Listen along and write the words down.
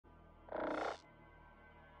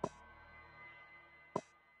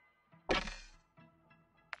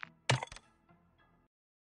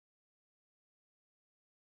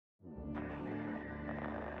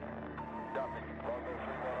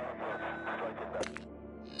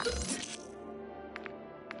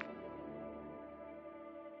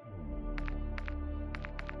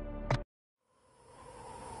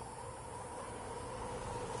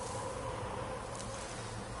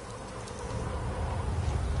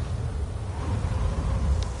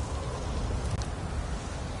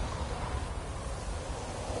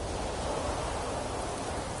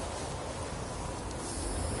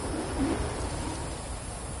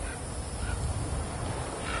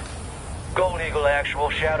Eagle Actual.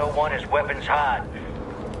 Shadow 1 is weapons hot.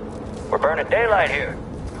 We're burning daylight here.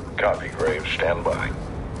 Copy, Graves. Stand by.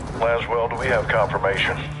 Laswell, do we have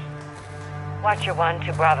confirmation? Watcher 1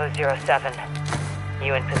 to Bravo 07.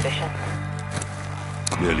 You in position?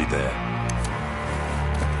 Nearly there.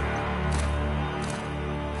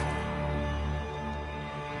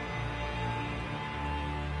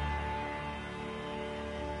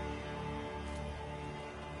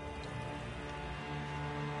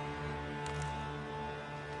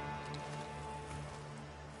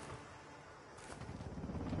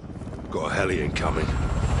 Got a heli incoming.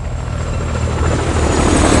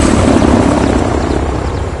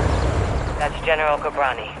 That's General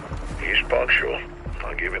Gabrani. He's punctual.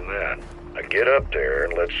 I'll give him that. Now get up there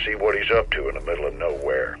and let's see what he's up to in the middle of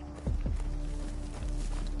nowhere.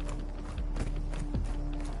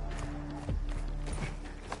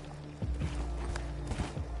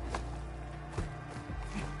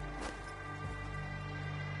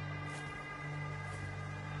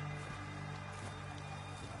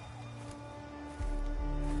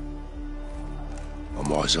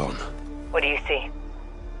 I'm eyes on. What do you see?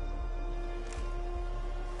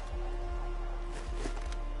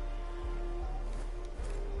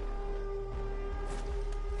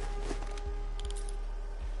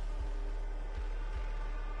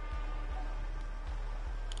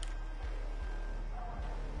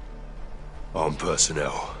 Armed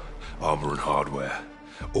personnel, armor and hardware,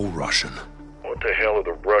 all Russian. What the hell are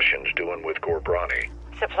the Russians doing with Gorbrani?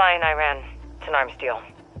 Supplying Iran. It's an arms deal.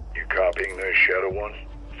 You copying this, Shadow 1?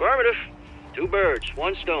 Affirmative. 2 birds,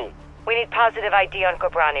 1 stone. We need positive ID on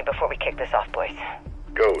Gabrani before we kick this off, boys.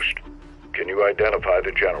 Ghost, can you identify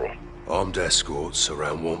the general? Armed escorts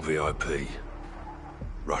around one VIP.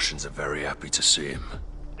 Russians are very happy to see him.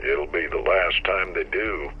 It'll be the last time they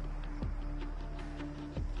do.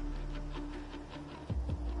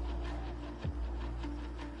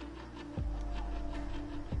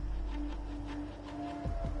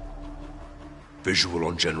 Visual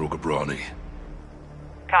on General Gabrani.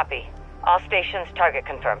 Copy. All stations, target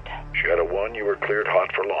confirmed. Shadow 1, you are cleared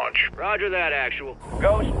hot for launch. Roger that, Actual.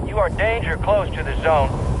 Ghost, you are danger close to the zone.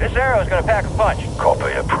 This arrow's gonna pack a punch.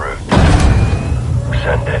 Copy approved.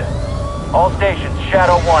 Send it. All stations,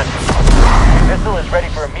 Shadow 1. Missile is ready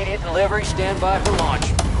for immediate delivery. Stand by for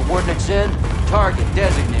launch. Coordinates in. Target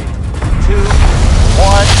designated. 2,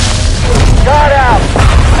 1. Shot out!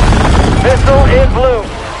 Missile in blue.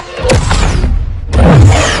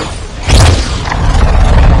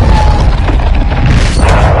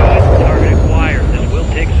 Target acquired. This will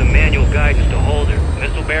take some manual guidance to hold her.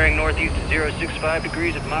 Missile bearing northeast at 065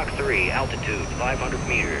 degrees at Mach 3. Altitude 500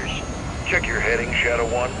 meters. Check your heading, Shadow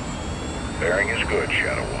 1. Bearing is good,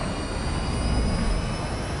 Shadow 1.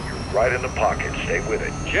 You're right in the pocket. Stay with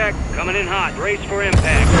it. Check. Coming in hot. Brace for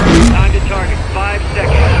impact. Time to target. 5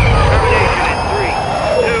 seconds. Termination in 3,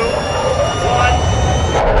 2, 1.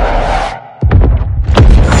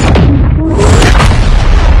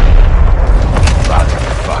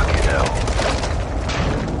 Fucking hell.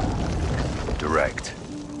 Direct.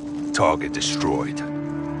 Target destroyed.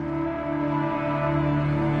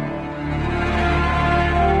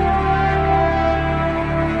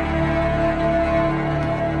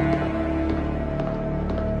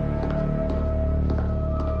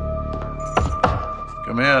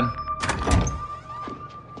 Come in.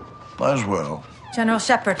 Laswell. General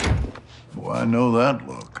Shepard. Boy, I know that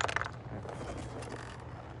look.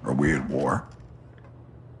 Are we at war?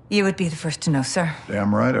 You would be the first to know, sir.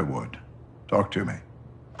 Damn right I would. Talk to me.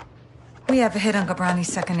 We have a hit on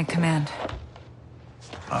Gabrani's second in command.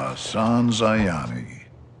 Hassan Zayani,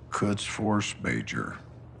 Quds Force Major.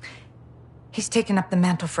 He's taken up the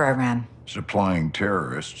mantle for Iran. Supplying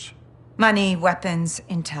terrorists. Money, weapons,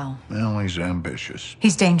 intel. Well, he's ambitious.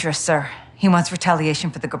 He's dangerous, sir. He wants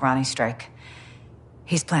retaliation for the Gabrani strike.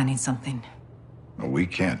 He's planning something. Well, we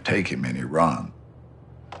can't take him in Iran.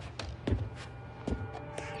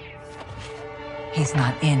 He's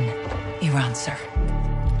not in Iran, sir.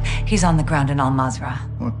 He's on the ground in Al-Mazrah.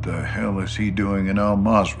 What the hell is he doing in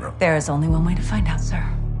Al-Mazrah? There is only one way to find out, sir.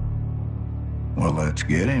 Well, let's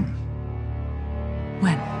get him.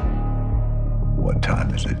 When? What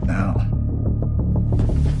time is it now?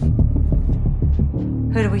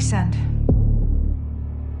 Who do we send?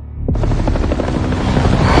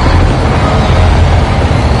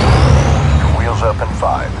 Your wheels up in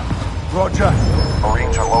 5. Roger.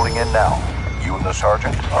 Marines are loading in now. You and the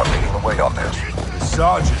sergeant are leading the way on this.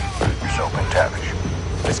 Sergeant. Yourself and Tavish.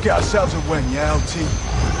 Let's get ourselves a wing, yeah, LT?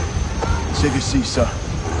 Save your seat, sir.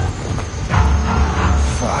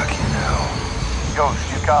 Fucking hell.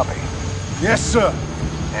 Ghost, you copy? Yes, sir.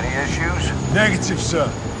 Any issues? Negative, sir.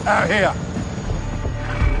 Out here.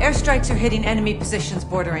 Airstrikes are hitting enemy positions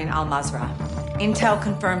bordering Al Mazrah. Intel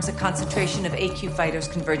confirms a concentration of AQ fighters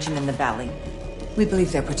converging in the valley. We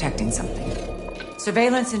believe they're protecting something.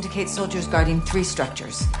 Surveillance indicates soldiers guarding 3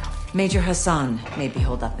 structures. Major Hassan may be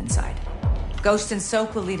holed up inside. Ghost and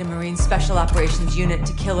Soap will lead a Marine Special Operations unit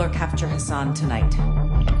to kill or capture Hassan tonight.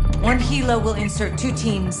 One helo will insert 2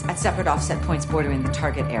 teams at separate offset points bordering the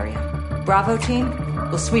target area. Bravo team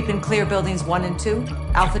will sweep and clear buildings 1 and 2.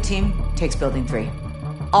 Alpha team takes building 3.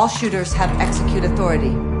 All shooters have execute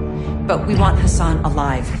authority, but we want Hassan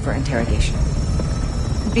alive for interrogation.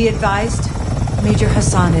 Be advised, Major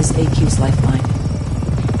Hassan is AQ's lifeline.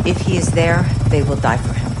 If he is there, they will die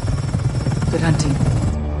for him. Good hunting.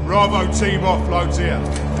 Bravo team offloads here.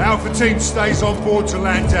 Alpha team stays on board to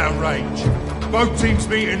land down range. Both teams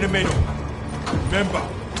meet in the middle. Remember,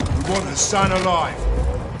 we want Hassan alive,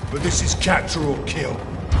 but this is capture or kill.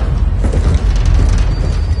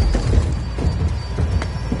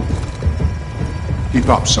 Keep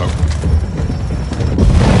up, Soap.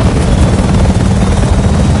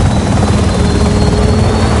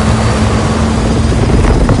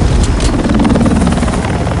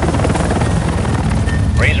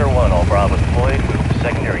 Razor 1, all Bravo deployed. Move to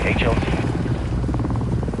secondary HLT.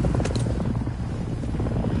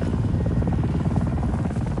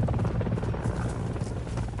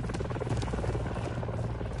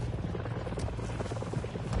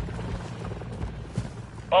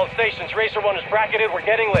 All stations, Racer 1 is bracketed, we're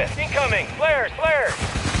getting lit. Incoming! Flares! Flares!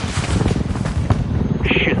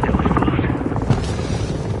 Shit, that was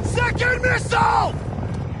close. Second missile!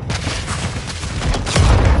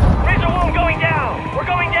 Razor 1 going down! We're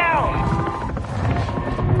going down!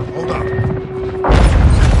 Hold up.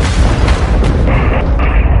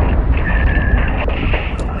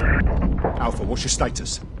 Alpha, what's your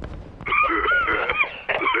status?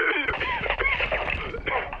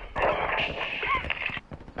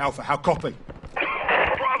 Alpha, how copy?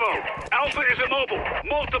 Bravo! Alpha is immobile.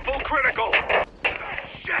 Multiple critical.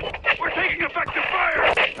 Shit! We're taking effective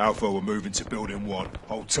fire! Alpha, we're moving to building 1.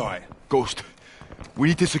 Hold tight. Ghost, we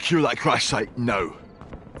need to secure that crash site now.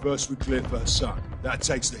 First we clear for Hassan. That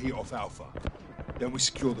takes the heat off Alpha. Then we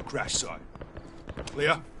secure the crash site.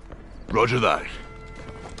 Clear? Roger that.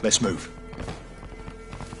 Let's move.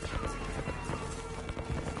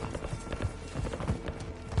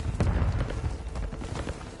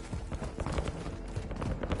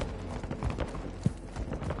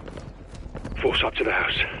 Force up to the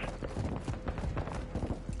house.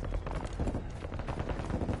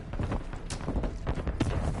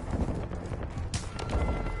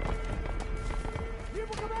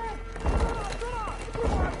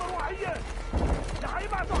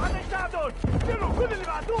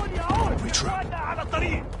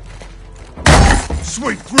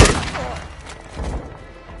 Sweep through!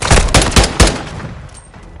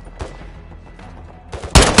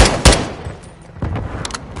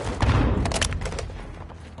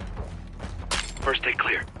 First take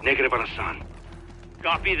clear. Negative on Hassan.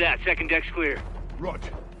 Copy that, second deck's clear.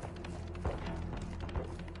 Roger.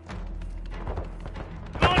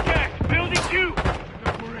 Contact! Building 2!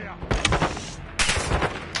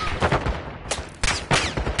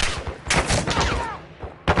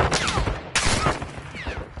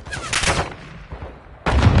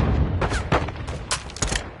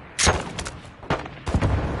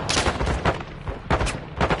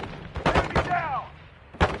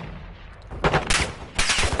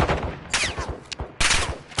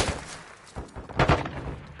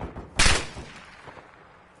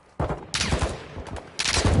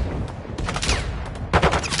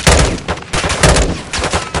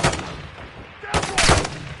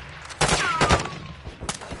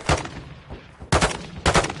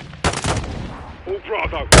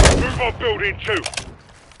 Bravo, move on building 2.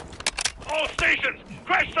 All stations,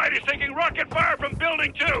 crash site is taking rocket fire from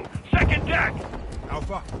building 2. Second deck.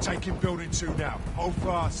 Alpha, taking building 2 now. Hold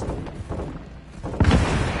fast.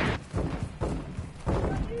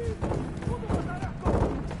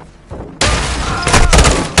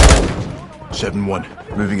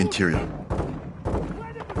 7-1, moving interior.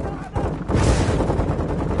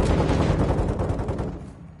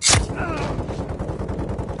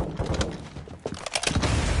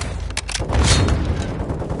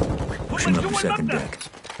 Pushing up to second deck.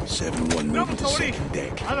 7-1 moving to second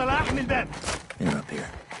deck. أنا لا أحمي الباب. You're up here.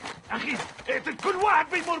 أخي اقتل كل واحد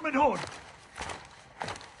بيمر من هون.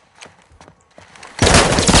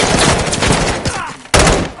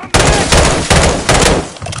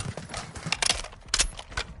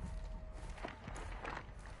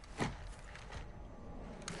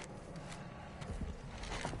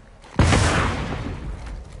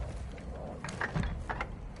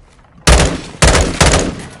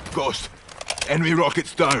 Ghost, enemy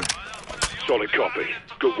rockets down. Solid copy.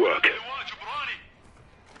 Good work.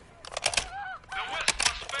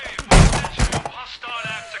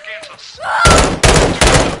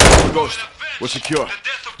 Ghost, we're secure.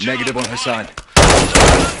 Negative on Hassan.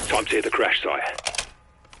 Time to hit the crash site.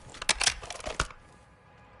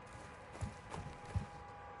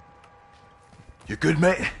 You good,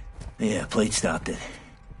 mate? Yeah, plate stopped it.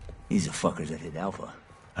 These are fuckers that hit Alpha.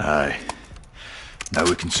 Aye. Now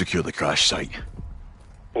we can secure the crash site.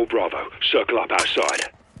 All Bravo, circle up outside.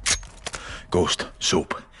 Ghost,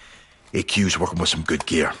 Soap. AQ's working with some good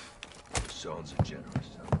gear. Sons are generous.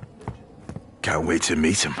 Can't wait to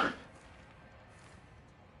meet him.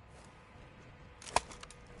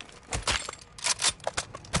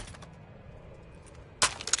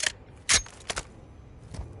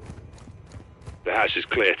 The house is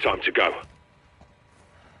clear. Time to go.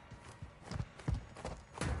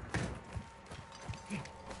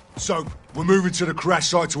 So, we're moving to the crash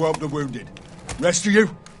site to help the wounded. Rest of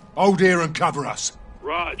you, hold here and cover us.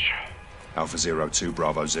 Raj. Alpha 02,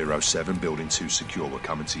 Bravo 07, Building 2 secure. We're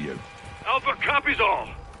coming to you. Alpha copies all.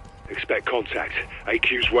 Expect contact.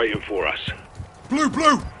 AQ's waiting for us.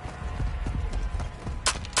 Blue!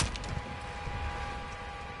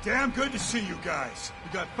 Damn good to see you guys.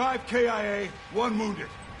 We got 5 KIA, 1 wounded.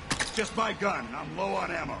 Just my gun, and I'm low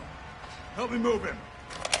on ammo. Help me move him.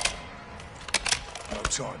 No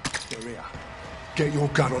time. They're here. Get your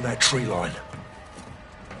gun on that tree line.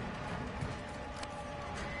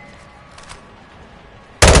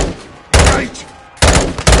 Right!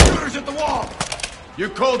 Shooters at the wall! You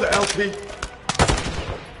called it, LP.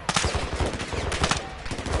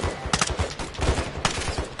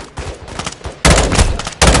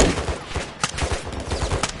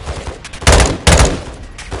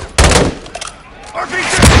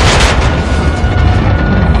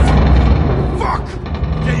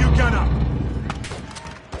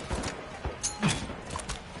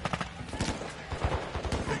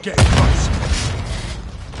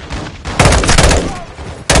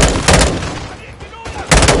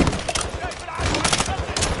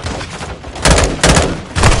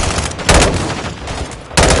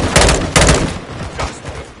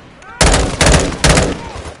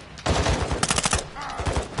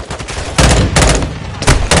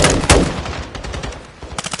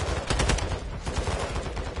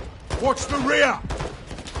 Watch the rear!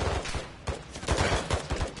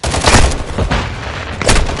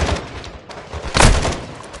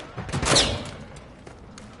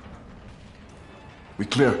 We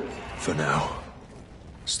clear. For now.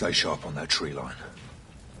 Stay sharp on that tree line.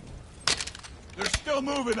 They're still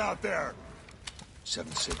moving out there!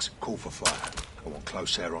 7-6, call for fire. I want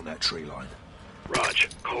close air on that tree line. Raj,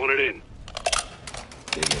 calling it in.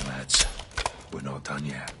 Dig in, lads. We're not done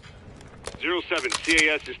yet. 07,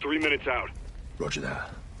 CAS is 3 minutes out. Roger that.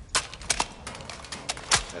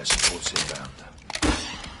 Air support's inbound.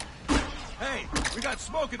 Hey, we got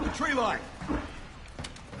smoke at the tree line!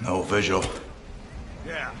 No visual.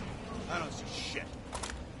 Yeah, I don't see shit.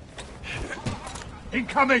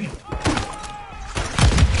 Incoming!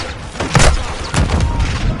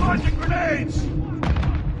 Launching grenades!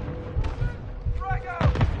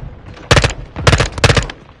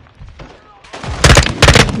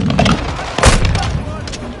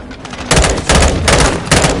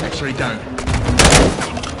 X-ray down.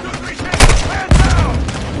 Man down!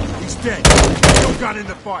 He's dead. No gun in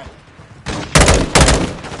the fight.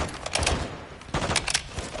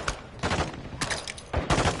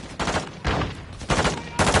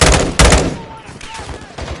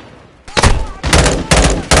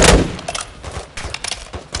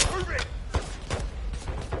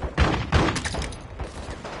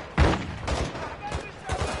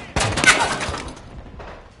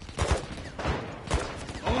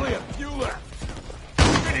 Only a few left.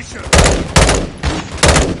 Finish him!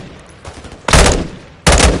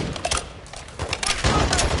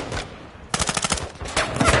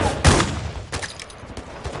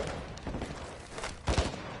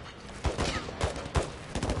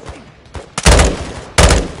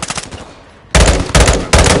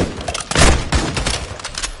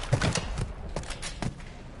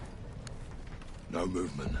 No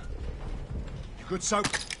movement. You good, Soap?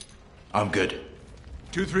 I'm good.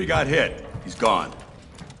 2-3 got hit. He's gone.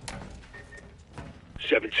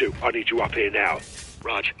 7-2, I need you up here now.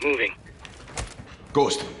 Raj, moving.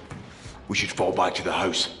 Ghost, we should fall back to the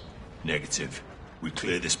house. Negative. We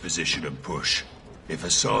clear this position and push. If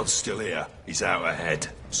Hassan's still here, he's out ahead.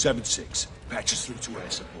 7-6. Patch us through to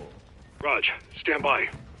air support. Raj, stand by.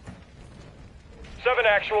 7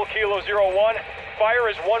 actual, Kilo 01. Fire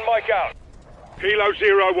is 1 mic out. Kilo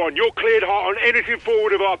 01, you're cleared hot on anything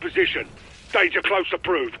forward of our position. Danger close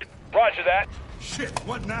approved. Roger that. Shit,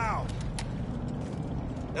 what now?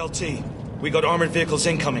 LT, we got armored vehicles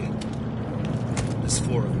incoming. There's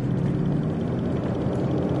 4 of them.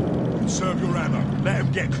 Conserve your ammo. Let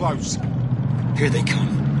them get close. Here they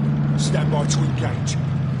come. Stand by to engage.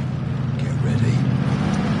 Get ready.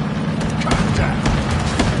 Cut down.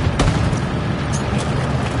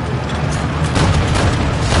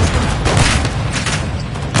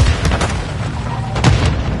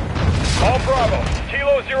 All Bravo.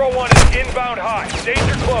 Kilo 01 is inbound high.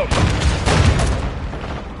 Danger close.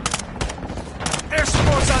 Air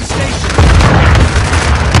support's on station.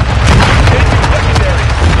 Engine secondary.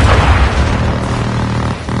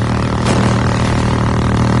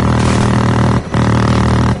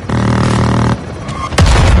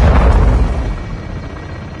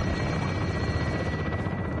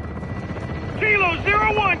 Kilo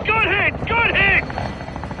 01, good hit! Good hit!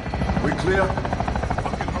 We clear?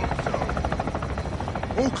 Fucking hope so.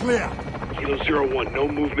 All clear. Kilo 01, no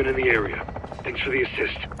movement in the area. Thanks for the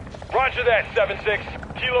assist. Roger that,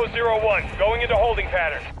 7-6. Kilo 01, going into holding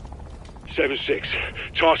pattern. 7-6,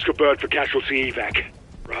 task a bird for casualty evac.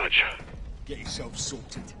 Raj. Get yourself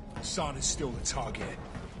sorted. Sun is still the target.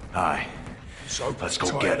 Aye. So Let's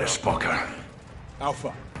go get this fucker.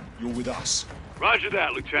 Alpha, you're with us. Roger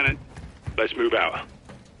that, Lieutenant. Let's move out.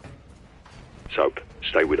 Soap,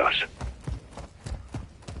 stay with us.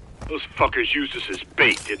 Those fuckers used us as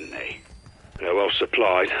bait, didn't they? They're well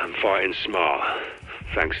supplied and fighting smart.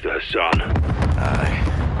 Thanks to Hassan.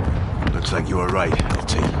 Aye. Looks like you were right,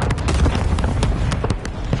 LT.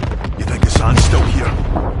 You think Hassan's still here?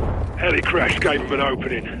 Heli crash gave them an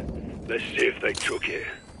opening. Let's see if they took it.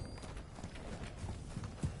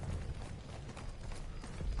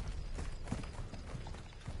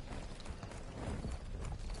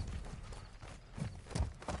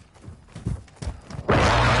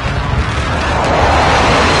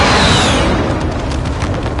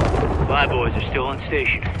 My boys are still on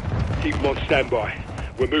station. Keep them on standby.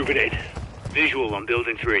 We're moving in. Visual on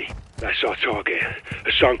building 3. That's our target.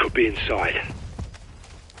 Hassan could be inside.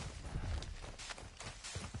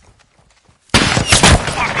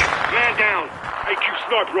 Fuck! Man down! AQ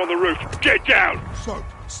sniper on the roof. Get down! Soap,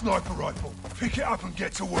 sniper rifle. Pick it up and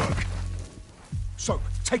get to work. Soap,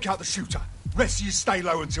 take out the shooter. Rest of you stay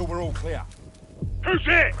low until we're all clear. Who's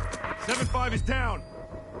it? 7-5 is down.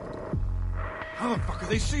 How the fuck are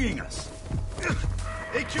they seeing us?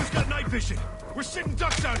 AQ's got night vision. We're sitting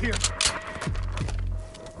ducks out here.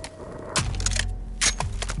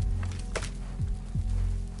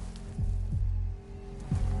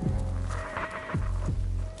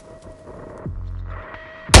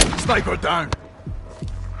 Sniper down.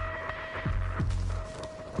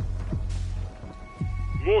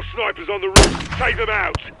 More snipers on the roof. Take them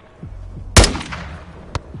out.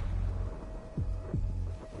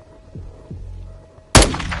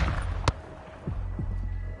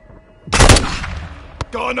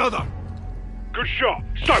 Got another. Good shot.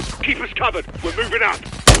 So, keep us covered. We're moving up.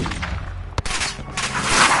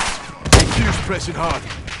 AQ's pressing hard.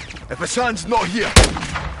 If Hassan's not here,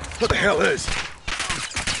 what the hell is?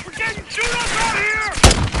 We're getting shoot up out here!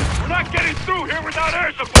 We're not getting through here without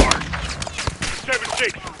air support!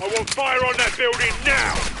 7-6, I want fire on that building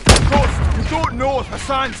now! Ghost, you don't know if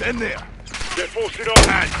Hassan's in there. They're forcing our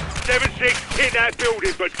hand. 7-6, hit that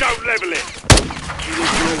building, but don't level it! Kilo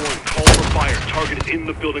 01, call for fire. Target is in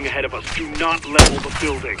the building ahead of us. Do not level the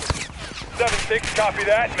building. 7-6, copy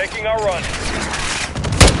that. Making our run.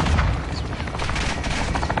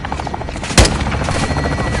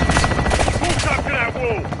 Walk up to that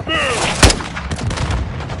wall! Move!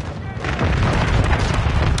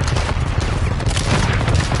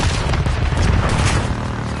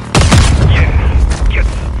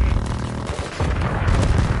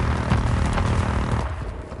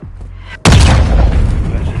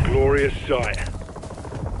 Sight.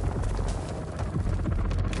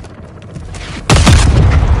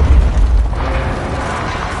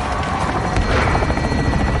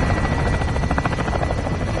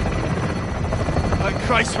 Thank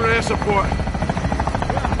Christ for air support.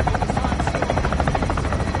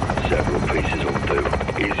 Several pieces will do.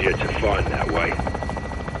 Easier to find that way.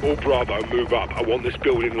 All Bravo, move up. I want this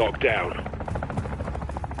building locked down.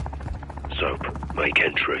 Soap, make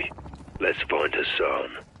entry. Let's find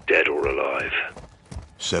Hassan. Dead or alive.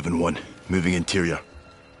 7-1, moving interior.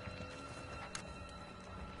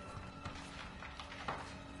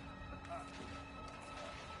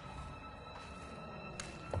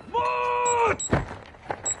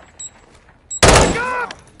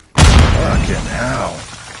 Fucking hell.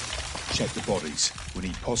 Check the bodies. We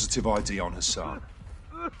need positive ID on Hassan.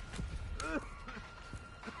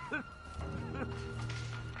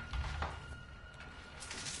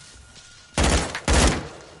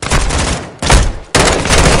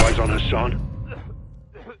 Eyes on Hassan.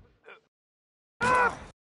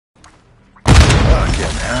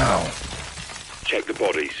 Fucking hell. Check the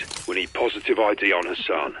bodies. We need positive ID on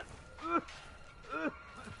Hassan.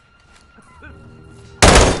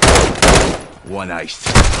 One iced.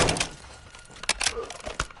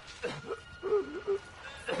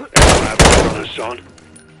 Anyone have eyes on Hassan?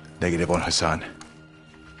 Negative on Hassan.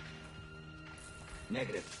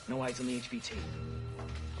 Negative. No eyes on the HVT.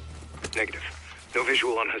 Negative. No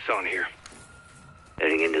visual on Hassan here.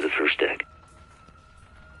 Heading into the first deck.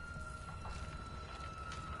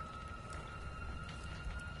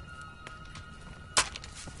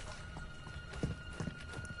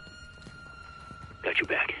 Got you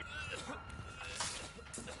back.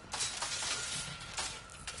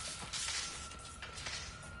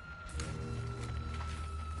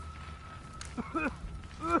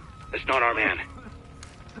 That's not our man.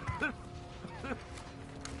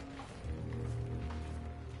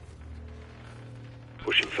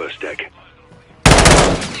 Pushing first deck.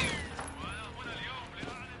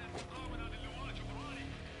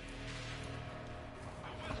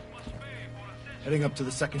 Heading up to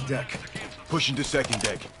the second deck. Pushing to second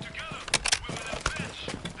deck.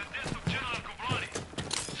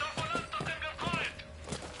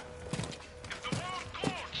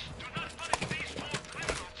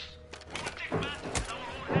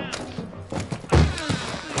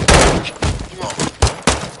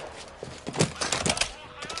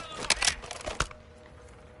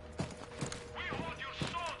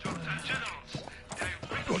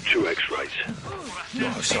 Got 2 X-rays. No,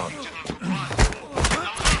 Hassan.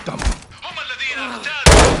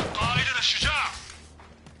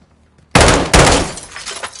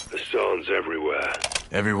 Hassan's everywhere.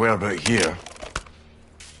 Everywhere but here.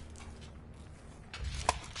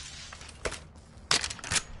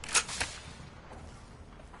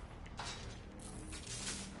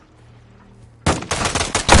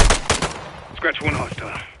 Scratch one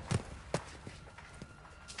hostile.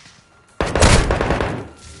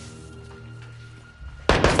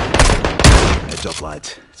 Heads up,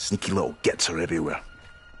 lads. Sneaky little gets are everywhere.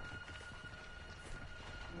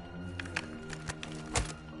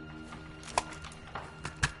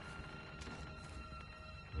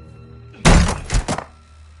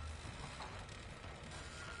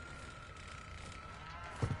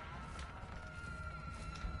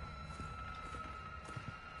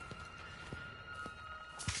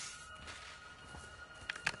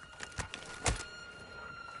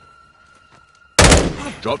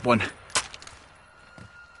 Dropped one.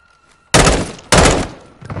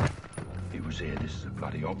 He was here. This is a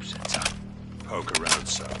bloody op center. Poke around,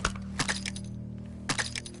 sir.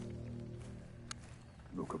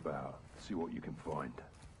 Look about. See what you can find.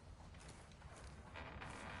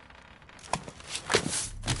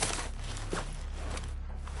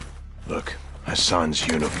 Look, Hassan's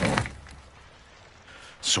uniform.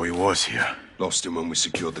 So he was here. Lost him when we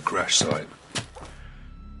secured the crash site.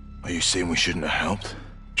 Are you saying we shouldn't have helped?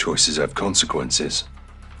 Choices have consequences.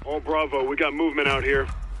 All Bravo, we got movement out here.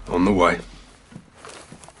 On the way.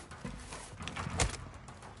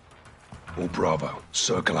 All Bravo,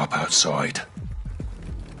 circle up outside.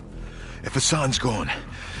 If Hassan's gone,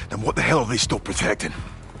 then what the hell are they still protecting?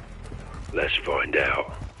 Let's find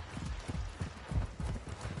out.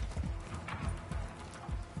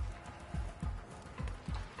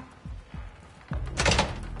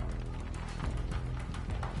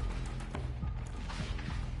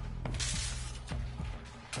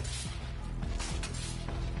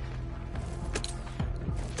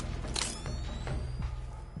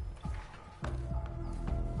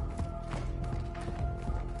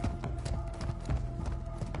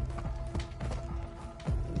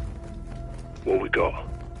 What we got?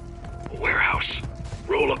 A warehouse.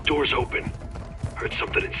 Roll up doors open. Heard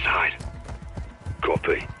something inside.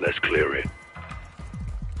 Copy. Let's clear it.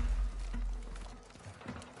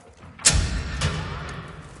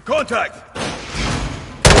 Contact!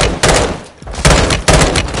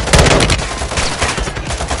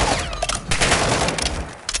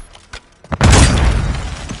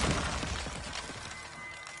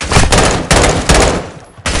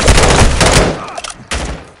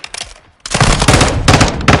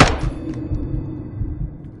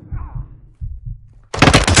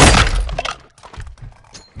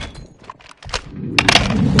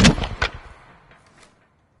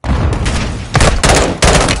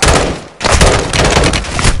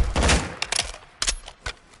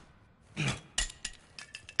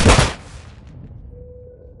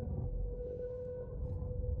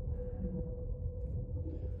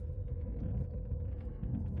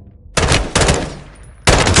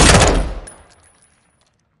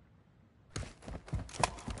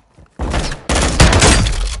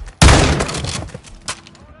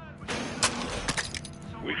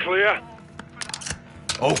 clear?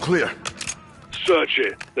 All clear. Search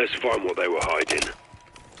it. Let's find what they were hiding.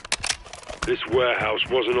 This warehouse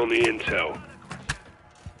wasn't on the intel. On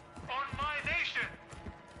my nation!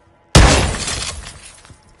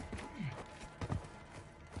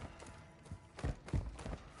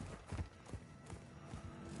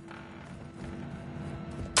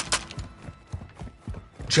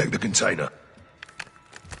 Check the container.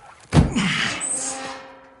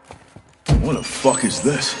 What the fuck is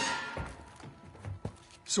this?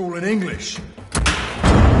 It's all in English.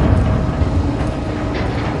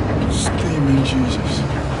 Steaming Jesus.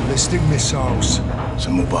 Ballistic missiles. It's a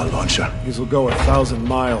mobile launcher. These will go 1,000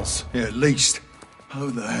 miles. Yeah, at least. How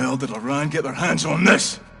the hell did Iran get their hands on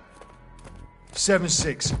this?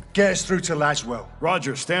 7-6. Get us through to Laswell.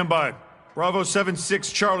 Roger, stand by. Bravo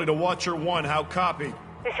 7-6 Charlie to Watcher 1. How copy?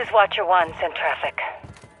 This is Watcher 1, send traffic.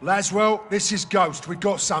 Laswell, this is Ghost. We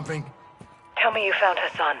got something. Tell me you found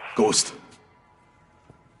Hassan. Ghost.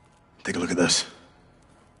 Take a look at this.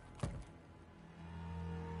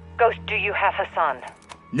 Ghost, do you have Hassan?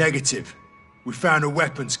 Negative. We found a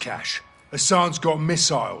weapons cache. Hassan's got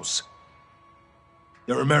missiles.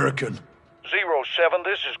 They're American. 07,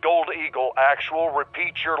 this is Gold Eagle. Actual,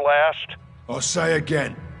 repeat your last. I'll say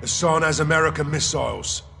again. Hassan has American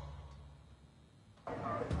missiles.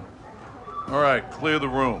 All right, clear the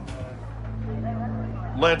room.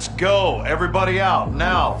 Let's go. Everybody out,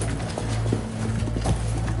 now.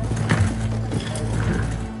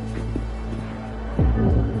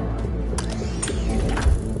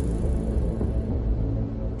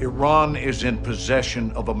 Iran is in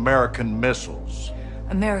possession of American missiles.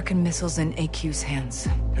 American missiles in AQ's hands.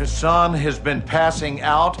 Hassan has been passing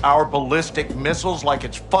out our ballistic missiles like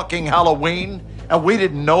it's fucking Halloween, and we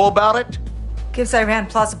didn't know about it? Gives Iran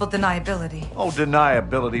plausible deniability. Oh,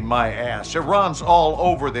 deniability my ass. Iran's all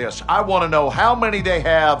over this. I want to know how many they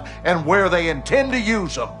have and where they intend to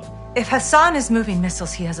use them. If Hassan is moving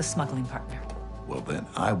missiles, he has a smuggling partner. Well, then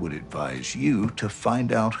I would advise you to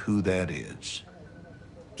find out who that is.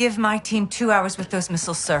 Give my team 2 hours with those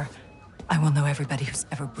missiles, sir. I will know everybody who's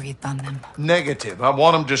ever breathed on them. Negative. I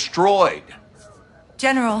want them destroyed.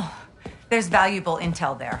 General, there's valuable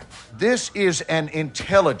intel there. This is an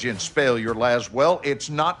intelligence failure, Laswell. It's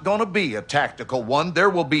not going to be a tactical one. There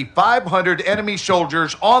will be 500 enemy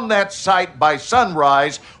soldiers on that site by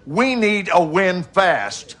sunrise. We need a win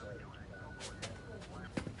fast.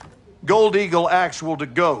 Gold Eagle actual to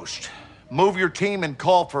Ghost. Move your team and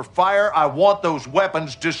call for fire. I want those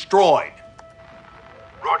weapons destroyed.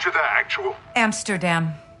 Roger that, actual.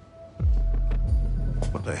 Amsterdam.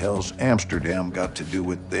 What the hell's Amsterdam got to do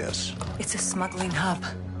with this? It's a smuggling hub.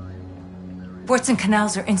 Ports and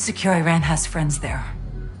canals are insecure. Iran has friends there.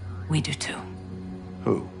 We do too.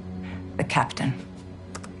 Who? The captain.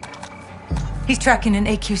 He's tracking an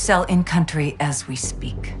AQ cell in country as we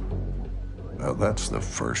speak. Well, that's the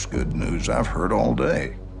first good news I've heard all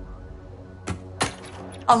day.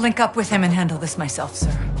 I'll link up with him and handle this myself,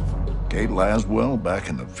 sir. Kate Laswell back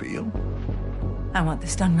in the field? I want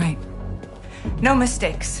this done right. No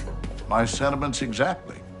mistakes. My sentiments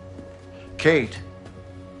exactly. Kate,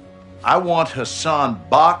 I want Hassan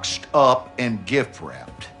boxed up and gift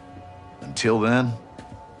wrapped. Until then,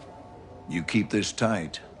 you keep this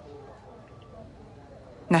tight.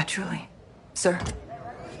 Naturally, sir.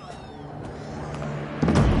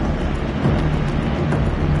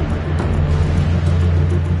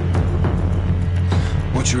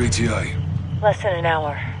 What's your ETA? Less than an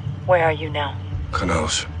hour. Where are you now?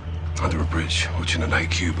 Canals. Under a bridge, watching an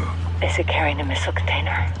AQ boat. Is it carrying a missile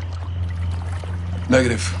container?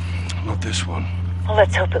 Negative. Not this one. Well,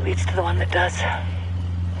 let's hope it leads to the one that does.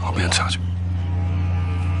 I'll be in touch.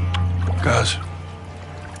 Guys.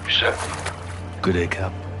 You set? Good day,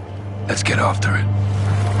 Cap. Let's get after it.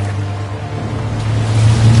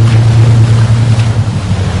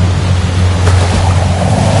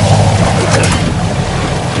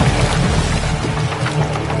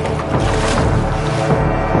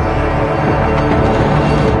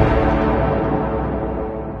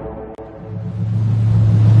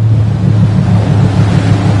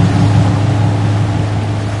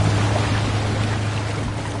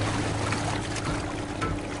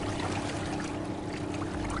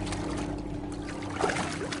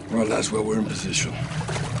 Right, that's where we're in position.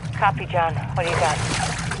 Copy, John. What do you got?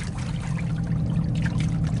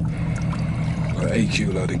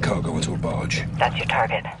 AQ loading cargo onto a barge. That's your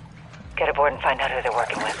target. Get aboard and find out who they're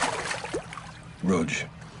working with. Rog.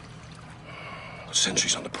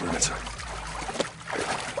 Sentries on the perimeter.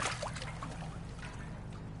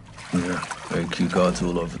 Yeah, AQ guards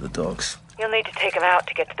all over the docks. You'll need to take them out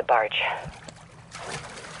to get to the barge.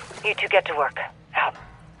 You two get to work. Out.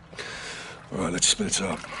 All right, let's split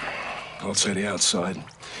up. I'll take the outside.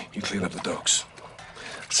 You clean up the docks.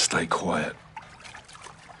 Stay quiet.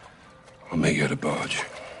 I'll meet you at the barge.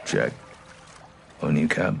 Check. On you,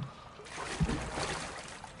 Cap.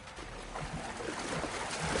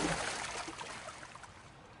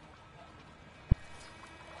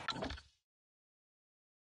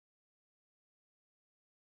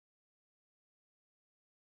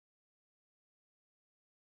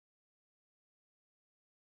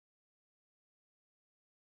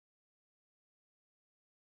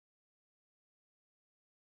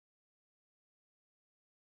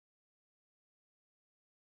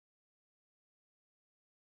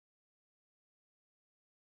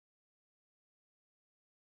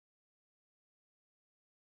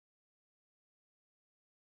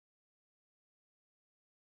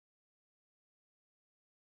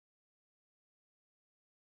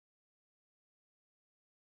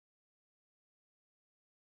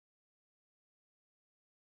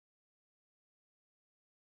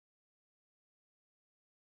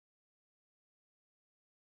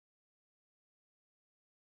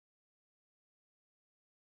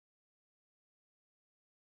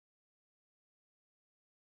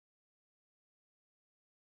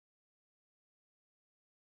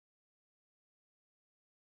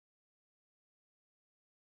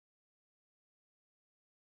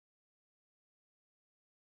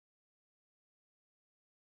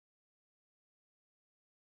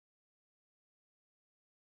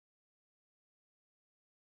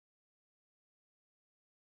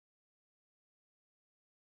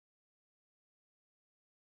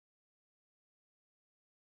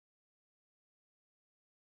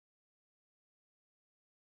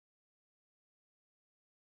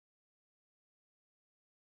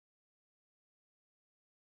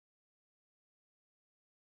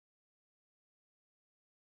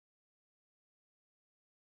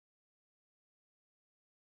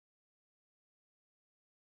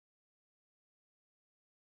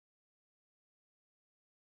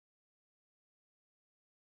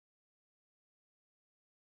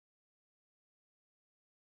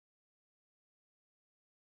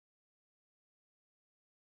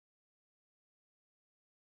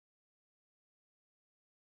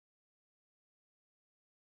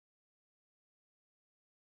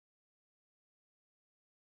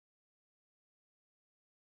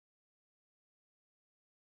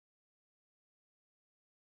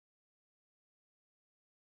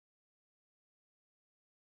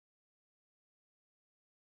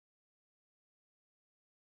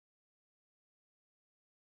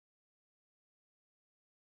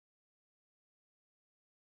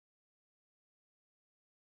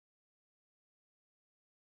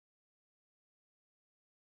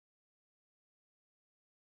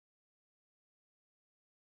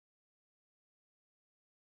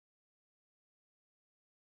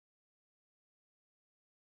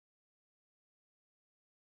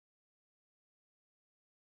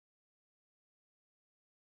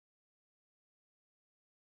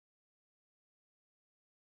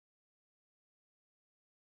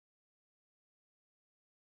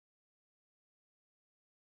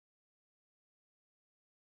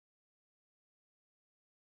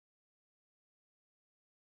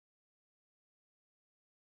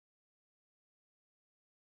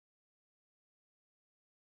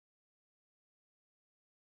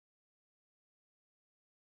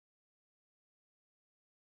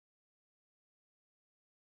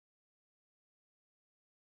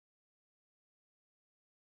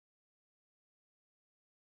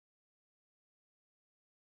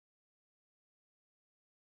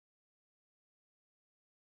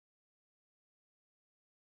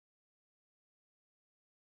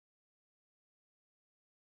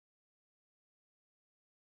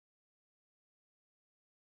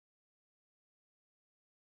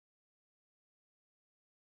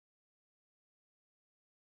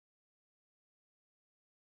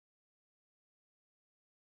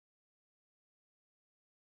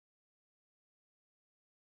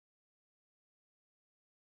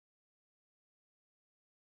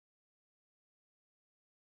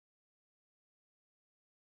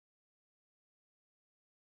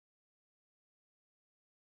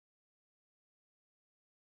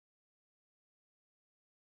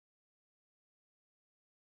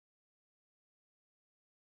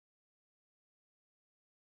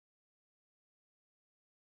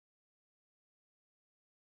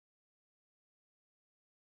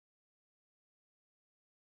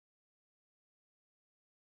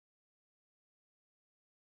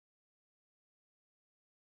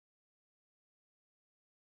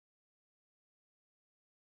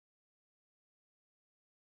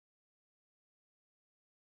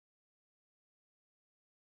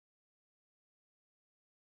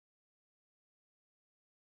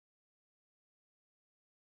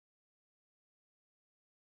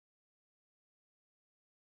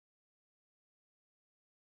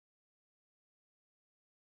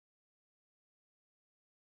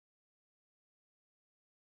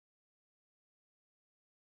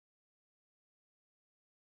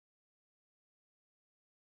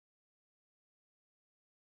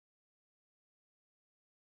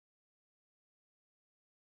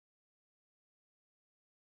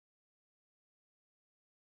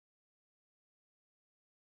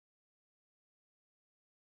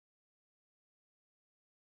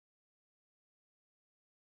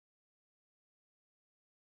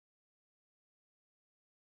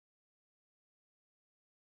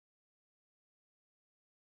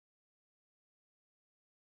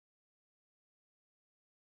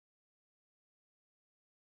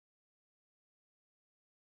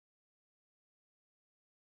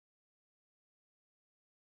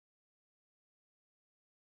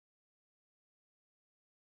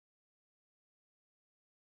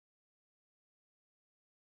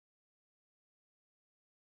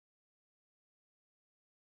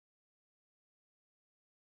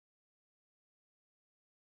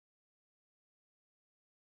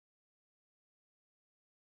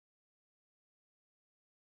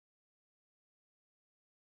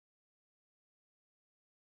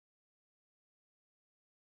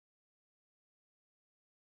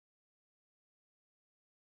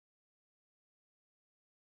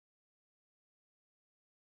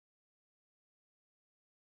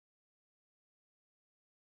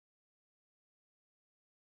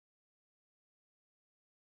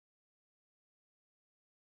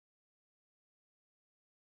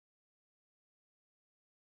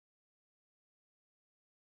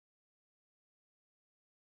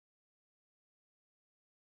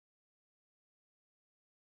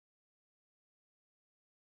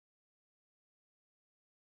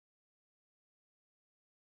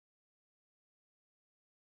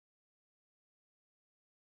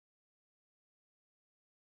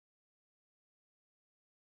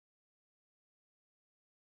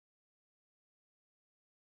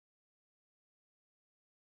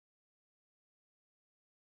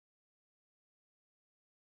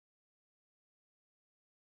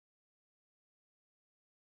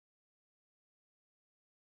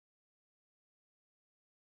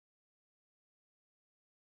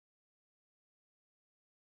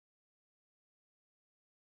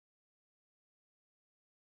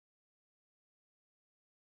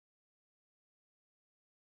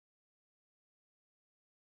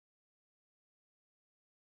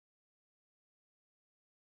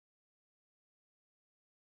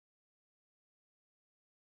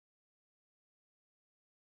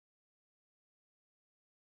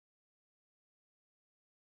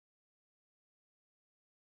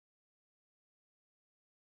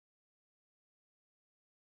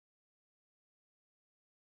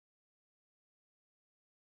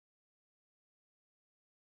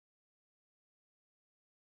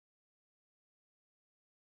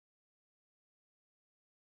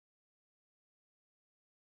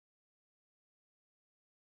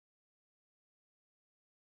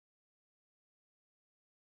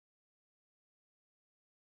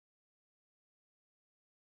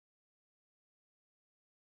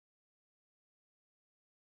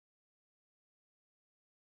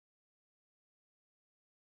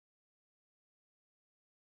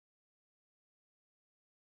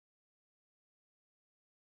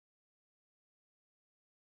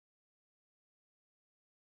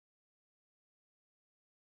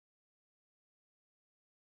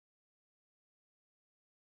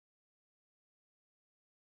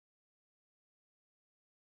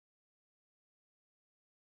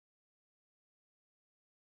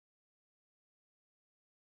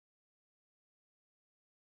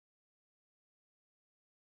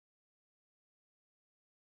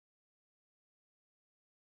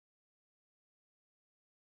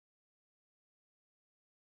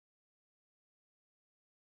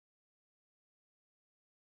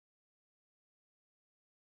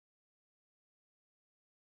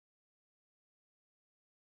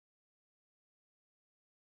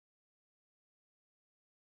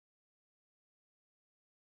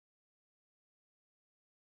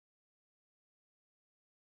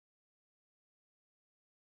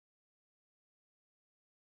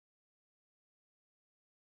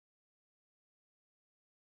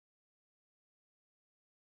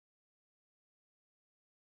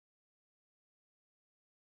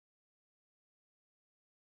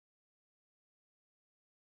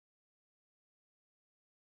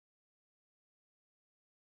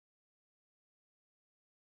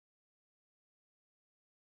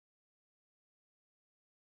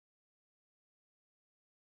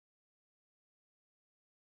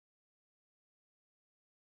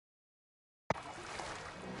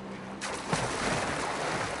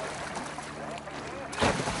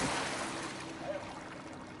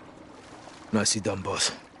 Nicely done, boss.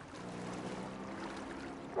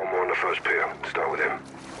 One more on the first pier. Start with him.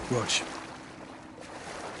 Watch.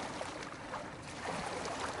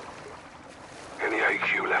 Any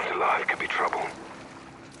AQ left alive could be trouble.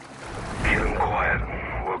 Kill him quiet.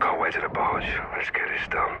 Work our way to the barge. Let's get this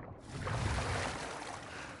done.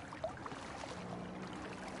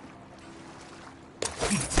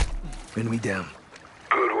 Enemy down.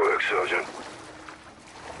 Good work, Sergeant.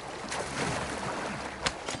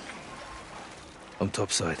 On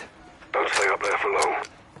topside. Don't stay up there for long.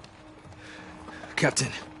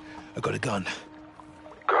 Captain, I got a gun.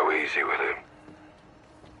 Go easy with him.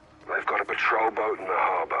 They've got a patrol boat in the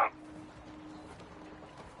harbor.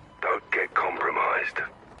 Don't get compromised.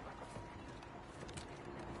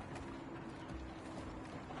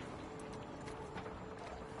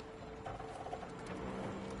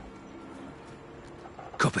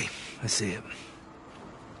 Copy. I see it.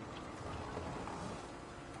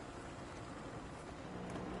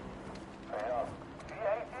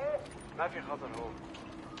 ما في خطر هون.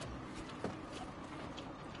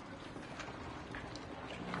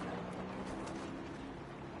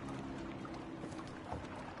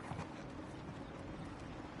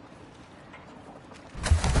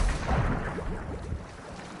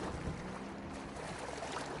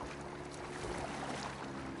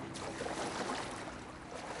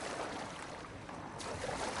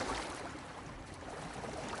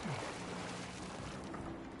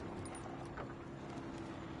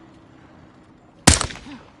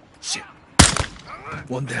 Shit.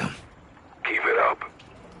 One down. Keep it up.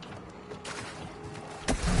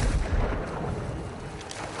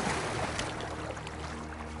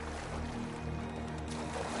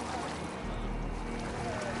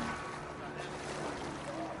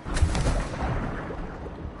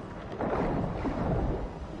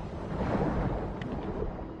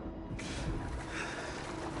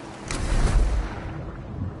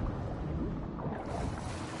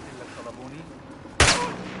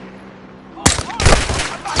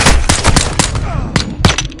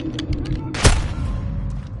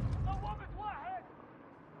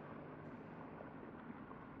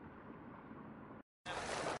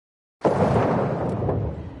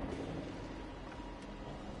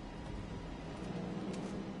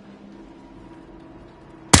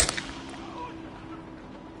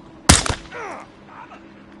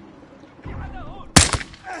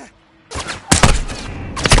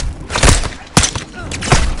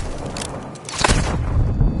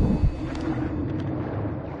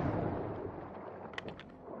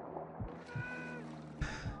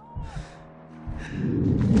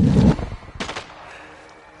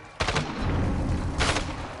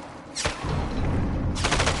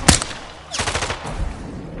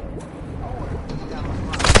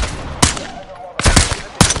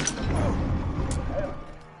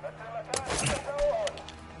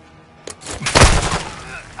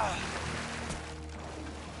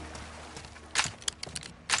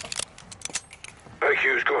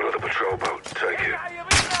 AQ's got another patrol boat. Take it.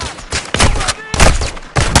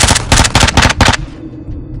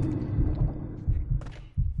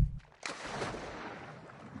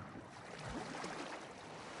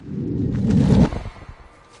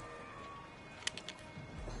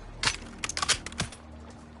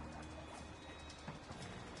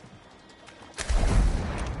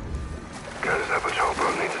 Guys, that patrol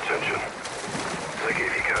boat needs attention. Take it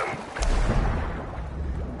if you can.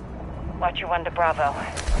 Watcher 1 to Bravo.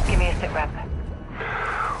 Give me a sit rep.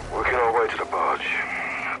 Working our way to the barge.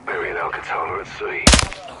 Burying Alcatala at sea.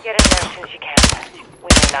 Get in there as soon as you can. We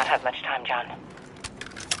may not have much time, John.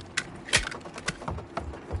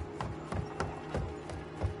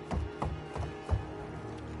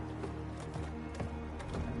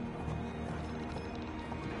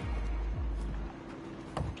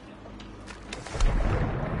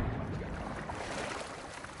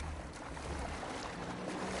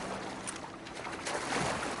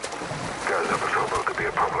 Guys, that patrol boat could be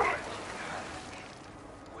a problem.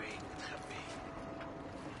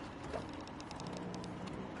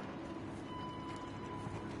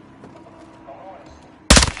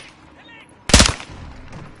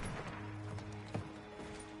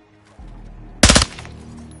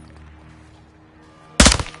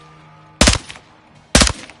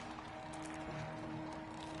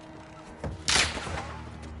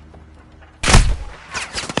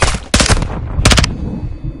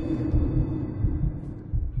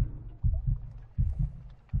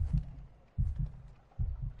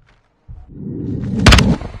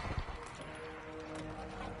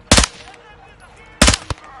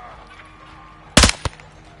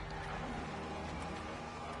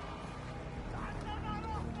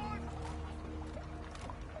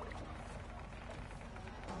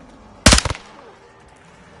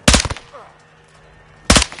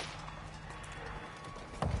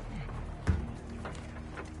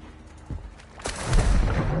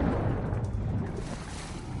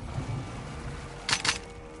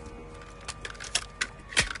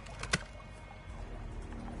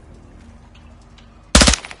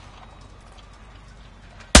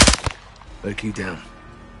 AQ down.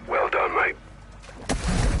 Well done, mate.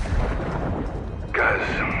 Guys,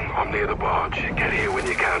 I'm near the barge. Get here when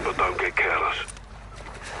you can, but don't get careless.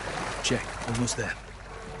 Check. Almost there.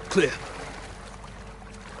 Clear.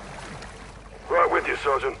 Right with you,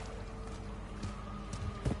 Sergeant.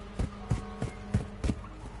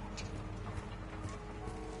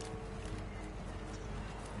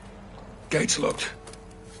 Gates locked.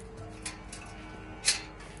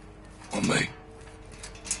 On me.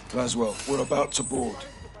 Laswell, we're about to board.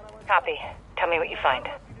 Copy. Tell me what you find.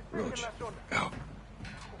 Rog, out.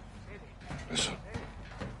 Listen.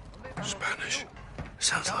 Spanish.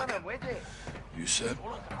 Sounds like it. You said?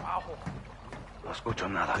 No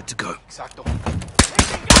escucho nada. Good to go. Exacto.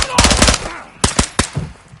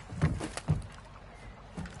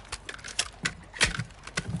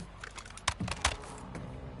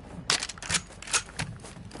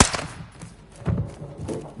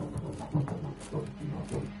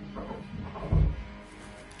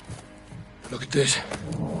 Look at this.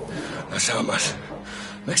 Las Almas.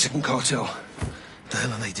 Mexican cartel. What the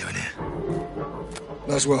hell are they doing here?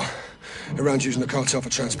 Laswell, Iran's using the cartel for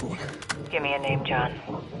transport. Give me a name, John.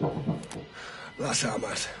 Las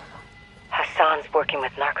Almas. Hassan's working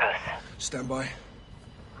with narcos. Stand by.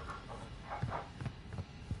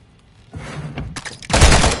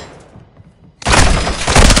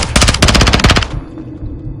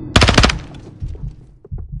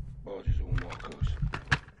 Barges all narcos.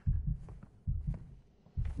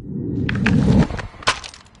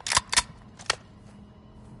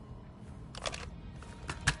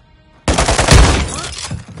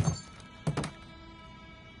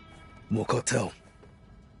 More cartel.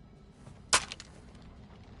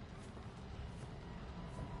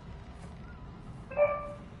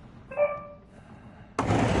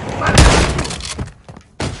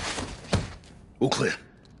 All clear.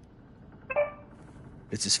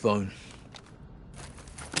 It's his phone.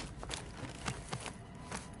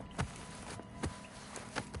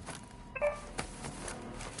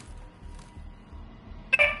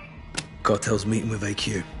 Cartel's meeting with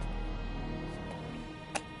AQ.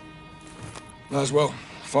 Laswell,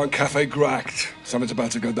 find Cafe Gracht. Something's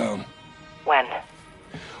about to go down. When?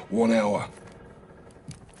 1 hour.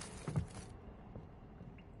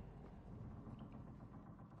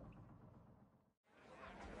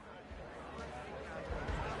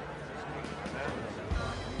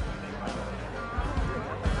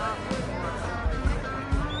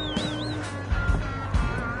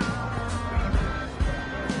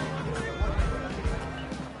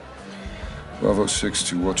 Bravo 6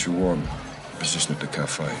 to what you want. Position at the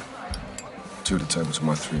cafe. 2 at the table to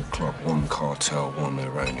my 3 o'clock. 1 cartel, 1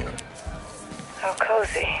 Iranian. How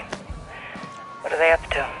cozy. What are they up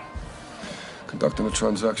to? Conducting a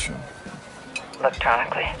transaction.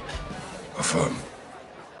 Electronically. Affirm.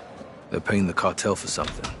 They're paying the cartel for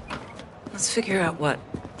something. Let's figure out what.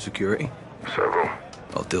 Security? Several.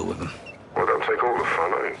 I'll deal with them. Well, don't take all the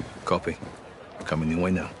fun, eh? Copy. Coming your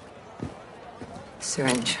way now.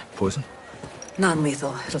 Syringe. Poison?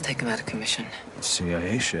 Non-lethal. It'll take him out of commission.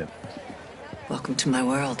 CIA shit. Welcome to my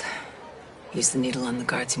world. Use the needle on the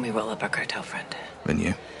guards and we roll up our cartel friend. And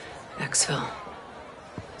you? Exfil.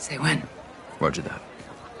 Say when. Roger that.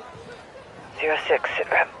 06, sit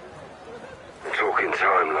rep. Talking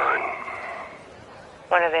timeline.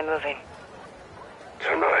 When are they moving?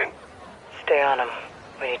 Tonight. Stay on them.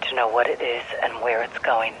 We need to know what it is and where it's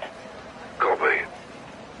going. Copy.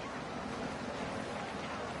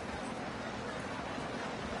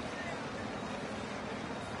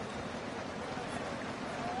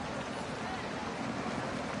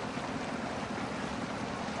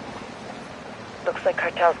 Looks like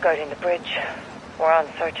cartel's guarding the bridge. We're on,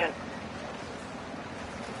 Sergeant.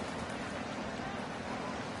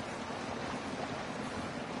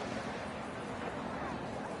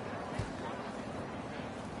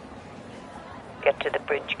 Get to the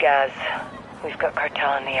bridge, Gaz. We've got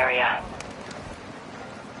cartel in the area.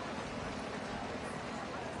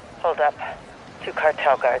 Hold up. 2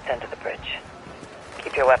 cartel guards under the bridge.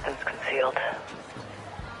 Keep your weapons concealed.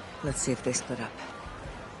 Let's see if they split up.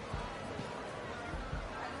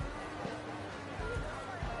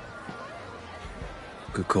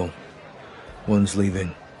 Good call. One's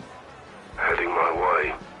leaving. Heading my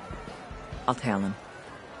way. I'll tail him.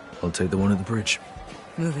 I'll take the one at the bridge.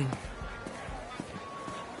 Moving.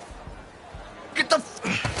 Get the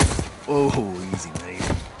Oh, easy, mate.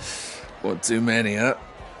 One too many, huh?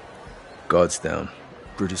 Guards down.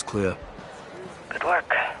 Bridge is clear. Good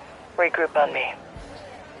work. Regroup on me.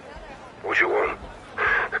 What you want?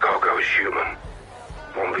 The cargo is human.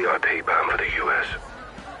 1 VIP bound for the US.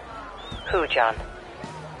 Who, John?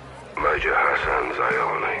 Major Hassan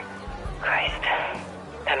Zayani. Christ.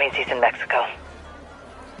 means he's in Mexico.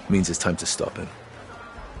 Means it's time to stop him.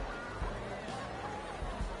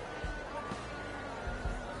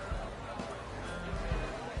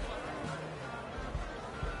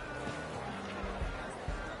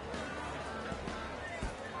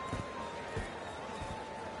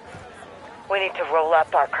 We need to roll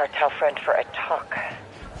up our cartel friend for a talk.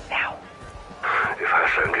 Now. If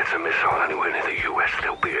Hassan gets a missile anywhere near the US,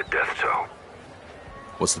 there'll be a death toll.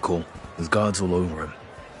 What's the call? There's guards all over him.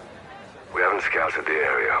 We haven't scouted the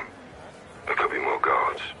area. There could be more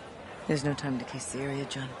guards. There's no time to case the area,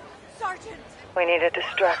 John. Sergeant! We need a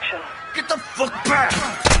distraction. Get the fuck back!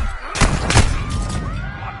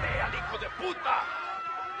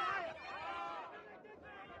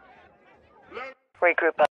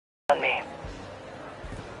 Regroup on me.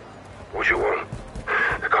 What you want?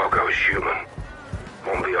 The cargo is human.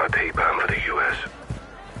 One VIP bound for the US.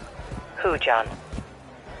 Who, John?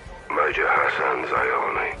 Major Hassan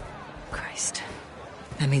Zayani. Christ.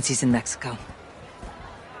 That means he's in Mexico.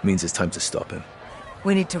 Means it's time to stop him.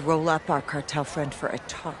 We need to roll up our cartel friend for a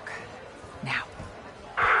talk. Now.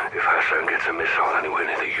 If Hassan gets a missile anywhere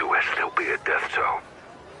near the US, there'll be a death toll.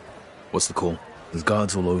 What's the call? There's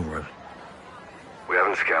guards all over him. We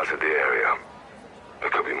haven't scouted the area. There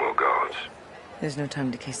could be more guards. There's no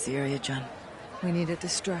time to case the area, John. We need a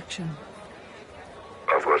distraction.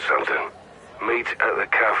 I've got something. Meet at the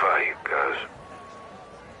cafe, guys.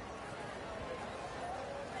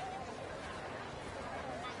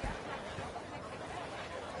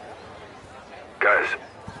 Guys,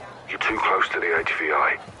 you're too close to the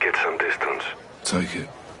HVI. Get some distance. Take it.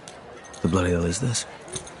 The bloody hell is this?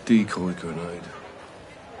 Decoy grenade.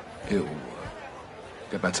 It'll work.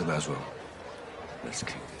 Get back to Laswell. Let's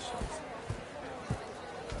kick this off.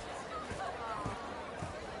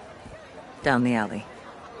 Down the alley.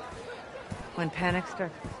 When panic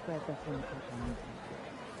starts to spread, that's when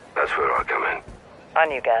That's where I come in.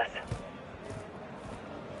 On you, guys.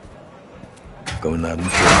 Going loud and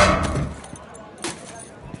clear.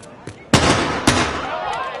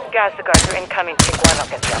 Guys, the guards are incoming. Take one, I'll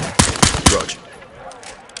get the other. Roger.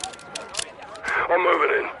 I'm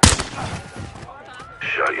moving in.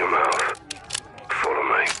 Shut your mouth. Follow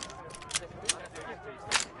me.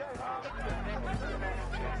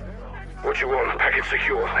 What you want? Package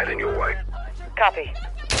secure. Heading your way. Copy.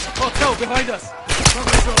 Cartel behind us!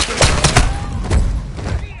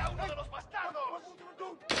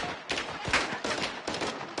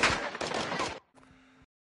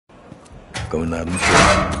 Going loud and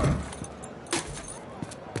clear.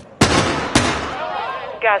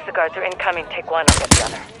 Guys, the guards are incoming. Take one, I'll get the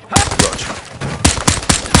other. Roger.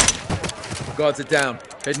 Guards are down.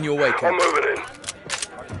 Heading your way, I'm Cap. moving in.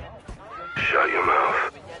 Shut your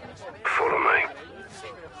mouth. Follow me.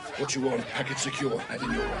 What you want? Package secure.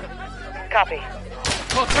 Heading your way. Copy.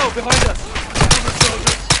 Cartel behind us!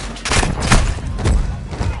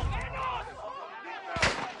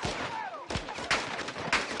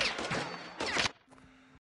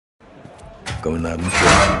 Going loud and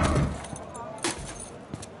clear.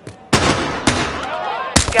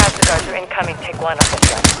 Guys, the guards are incoming. Take one, I'll get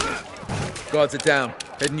the other. Guards are down.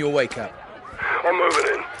 Heading your way, Cap. I'm moving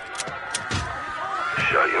in.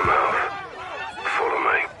 Shut your mouth. Follow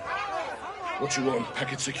me. What you want?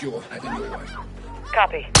 Package secure. Heading your way.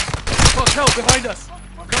 Copy. Cartel behind us!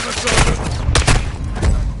 Cover, Sergeant!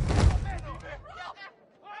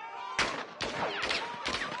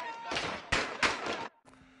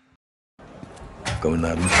 Going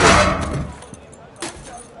loud and clear.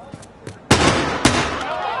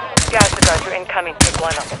 Guys, the guards are incoming. Take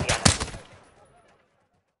one, I'll get the other.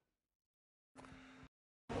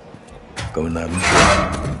 Going loud and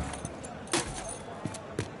clear.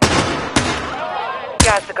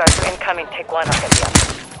 Guys, the guards are incoming. Take one, I'll get the other.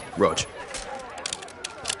 Roger.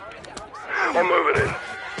 I'm moving in.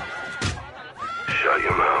 Shut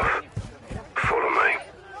your mouth. Follow me.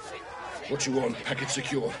 What you want? Package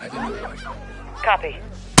secure. Heading your way. Copy.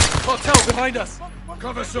 Cartel behind us!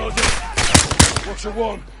 Cover, Sergeant! What you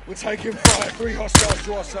want? We're taking fire. 3 hostiles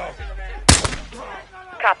to our south.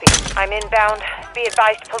 Copy. I'm inbound. Be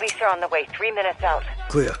advised, police are on the way. 3 minutes out.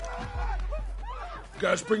 Clear.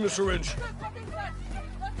 Guys, bring the syringe.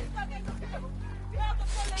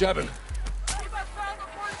 Jabbing.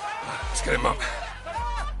 Let's get him up.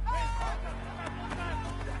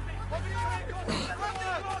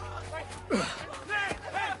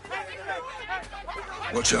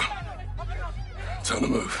 Watch out. Time to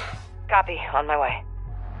move. Copy. On my way.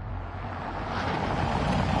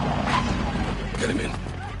 Get him in.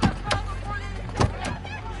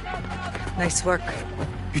 Nice work.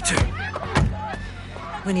 You too.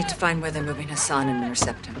 We need to find where they're moving Hassan and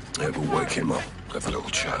intercept him. Yeah, we'll wake him up. Got the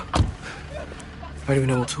old shot. Why do we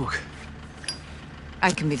know we'll talk?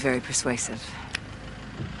 I can be very persuasive.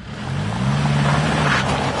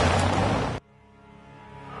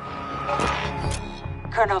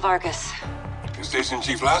 Colonel Vargas. Station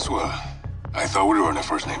Chief Laswell. I thought we were on a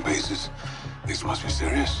first-name basis. This must be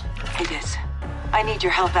serious. It is. I need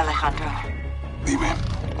your help, Alejandro. Dime.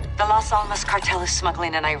 The Las Almas cartel is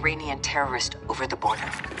smuggling an Iranian terrorist over the border.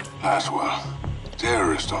 Laswell.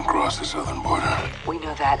 Terrorists don't cross the southern border. We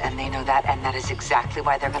know that, and they know that, and that is exactly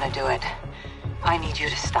why they're gonna do it. I need you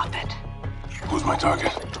to stop it. Who's my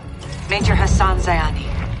target? Major Hassan Zayani.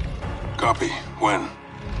 Copy. When?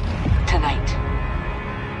 Tonight.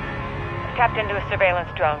 Tapped into a surveillance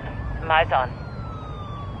drone. Eyes on.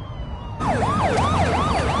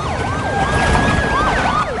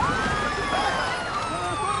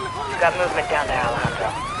 Got movement down there,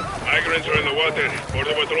 Alejandro. Migrants are in the water.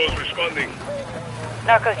 Border patrol's responding.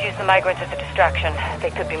 Narcos use the migrants as a distraction. They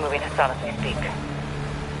could be moving Hassan as we speak.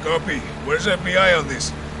 Copy. Where's FBI on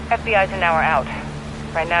this? FBI's an hour out.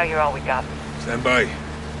 Right now, you're all we got. Stand by.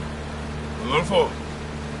 Rodolfo,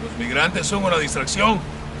 los migrantes son una distracción.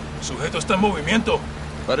 El sujeto está en movimiento.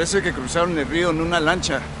 Parece que cruzaron el río en una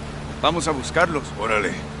lancha. Vamos a buscarlos.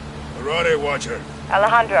 Órale. Alright, Watcher.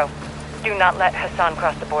 Alejandro, do not let Hassan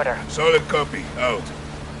cross the border. Solid copy. Out.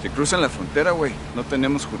 Si cruzan la frontera, güey, no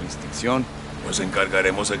tenemos jurisdicción. Nos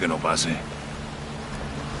encargaremos de que no pase.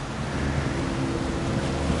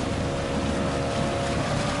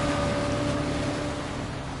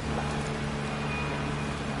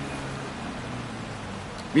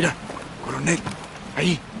 Mira, coronel.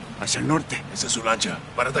 Ahí, hacia el norte. Esa es su lancha.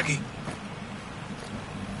 Párate aquí.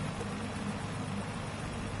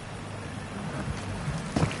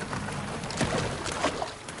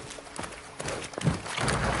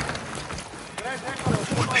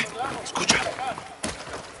 Escucha.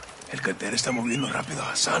 El cartel está moviendo rápido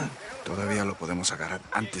a Hassan. Todavía lo podemos agarrar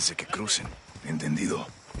antes de que crucen. Entendido.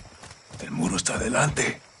 El muro está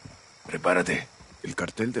adelante. Prepárate. El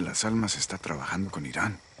cartel de las almas está trabajando con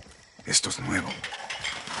Irán. Esto es nuevo.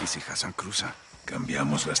 ¿Y si Hassan cruza?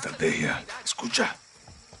 Cambiamos la estrategia. Escucha.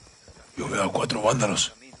 Yo veo a 4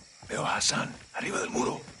 vándalos. Veo a Hassan, arriba del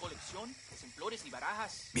muro.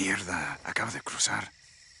 Mierda, acaba de cruzar.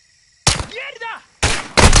 ¡Mierda!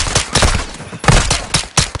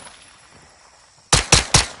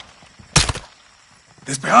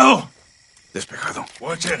 ¡Despejado! Despejado.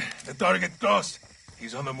 Watcher, the target crossed.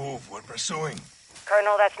 He's on the move. We're pursuing.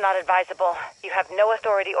 Colonel, that's not advisable. You have no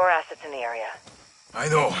authority or assets in the area. I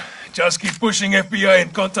know. Just keep pushing FBI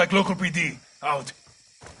and contact local PD. Out.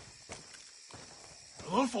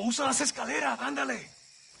 Rodolfo, usa las escaleras. Ándale.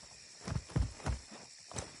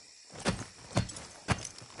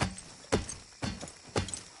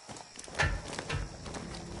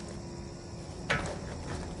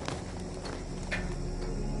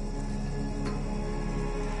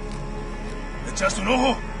 ¿Le echaste un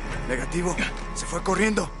ojo? Negativo. Se fue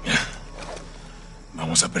corriendo.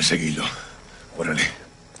 Vamos a perseguirlo. Órale.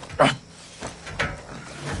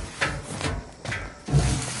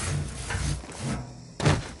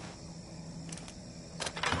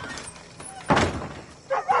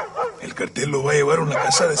 El cartel lo va a llevar a una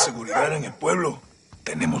casa de seguridad en el pueblo.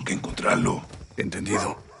 Tenemos que encontrarlo.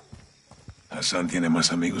 Entendido. Hassan tiene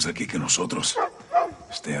más amigos aquí que nosotros.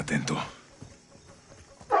 Esté atento.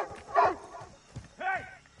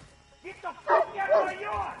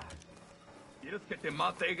 ¿Quieres que te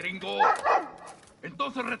mate, gringo?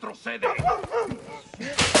 Entonces retrocede.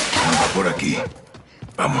 Por aquí.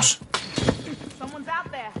 Vamos. Someone's out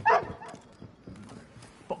there.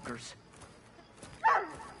 Fuckers.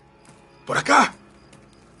 Por acá.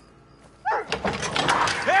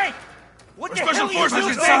 Hey! What the Special hell are you forces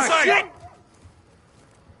doing? inside. Shit!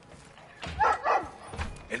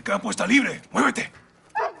 El campo está libre. Muévete.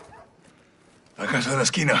 La casa de la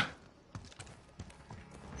esquina.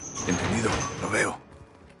 Entendido. Lo veo.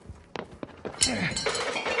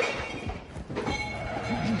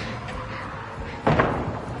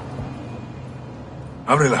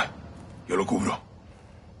 Ábrela. Yo lo cubro.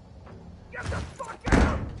 Cuidado,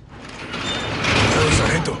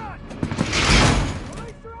 sargento.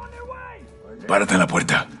 Párate en la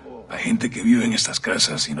puerta. Hay gente que vive en estas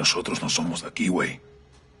casas y nosotros no somos de aquí, güey.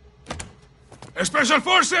 Special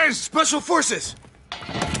Forces! Special Forces!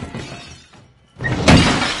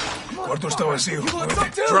 El cuarto está vacío.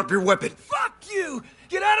 Muévete. Drop your weapon. Fuck you!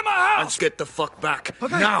 Get out of my house! Let's get the fuck back.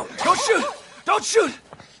 Okay. Now! Don't shoot! Don't shoot!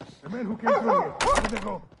 The men who came through here. Where did they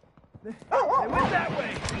go? They went that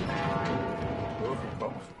way.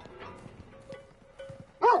 Vamos.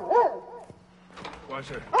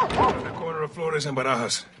 Watcher, on the corner of Flores and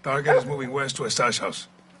Barajas. Target is moving west to a stash house.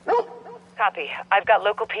 Copy. I've got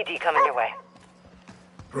local PD coming your way.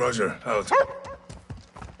 Roger, out.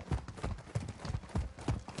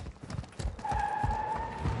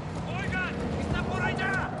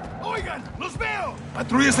 ¡Oigan! ¡Los veo!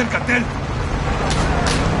 ¡Patrullas del cartel!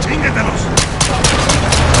 ¡Chíngatelos!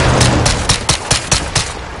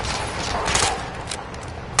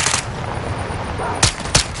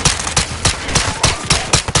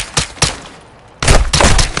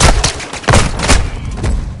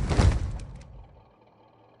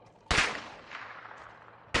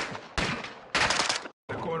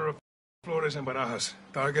 The corner of Flores and Barajas.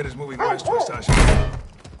 Target is moving west to a stash house.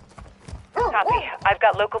 Copy. I've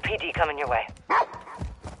got local PD coming your way.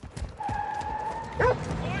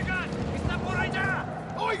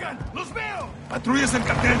 ¡Oigan! ¡Los veo! ¡Patrullas del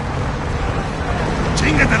cartel!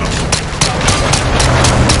 ¡Chíngatelos!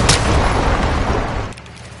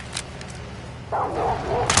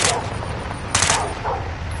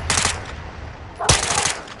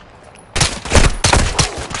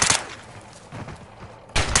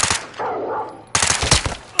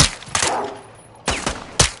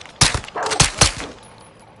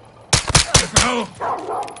 ¡Despejado!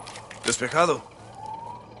 Despejado.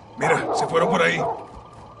 Mira, se fueron por ahí.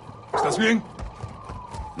 ¿Estás bien?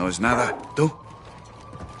 No es nada. ¿Tú?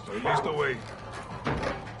 Estoy listo, güey.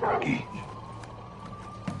 Aquí.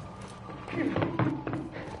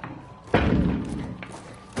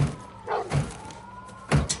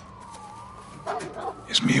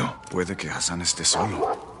 Es mío. Puede que Hassan esté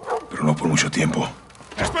solo. Pero no por mucho tiempo.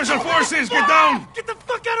 Special Forces, get down! Get the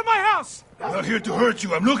fuck out of my house! I'm not here to hurt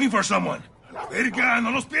you. I'm looking for someone. A la verga,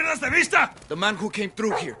 no los pierdas de vista! The man who came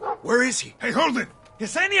through here. Where is he? Hey, hold it!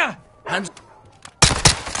 Yesenia! Hands.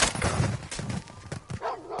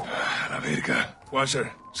 A la verga.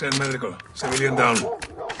 Watcher, send medical. Civilian down.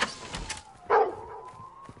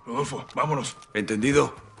 Rodolfo, vámonos.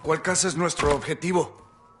 Entendido. ¿Cuál casa es nuestro objetivo?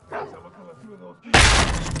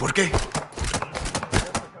 ¿Por qué?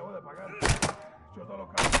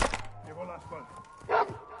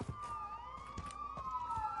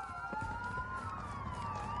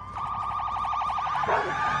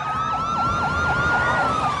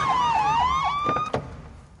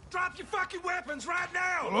 Drop your fucking weapons right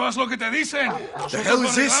now! No haz lo que te dicen. The hell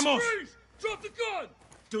is this? Freeze! Drop the gun!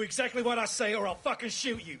 Do exactly what I say or I'll fucking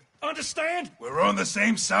shoot you. Understand? We're on the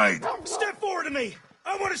same side. Step forward to me.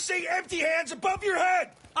 I want to see empty hands above your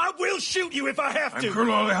head. I will shoot you if I have to. I'm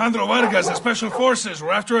Colonel Alejandro Vargas of Special Forces.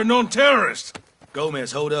 We're after a known terrorist.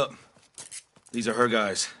 Gomez, hold up. These are her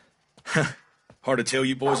guys. Hard to tell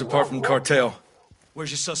you boys apart from cartel.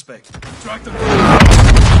 Where's your suspect? Track them.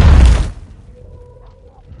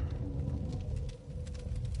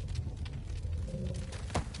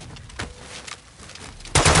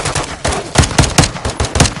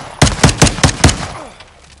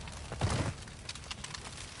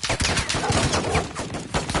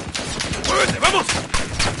 ¡Muévete, vamos!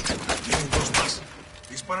 Tienen dos más.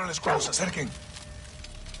 Dispárales cuando se acerquen.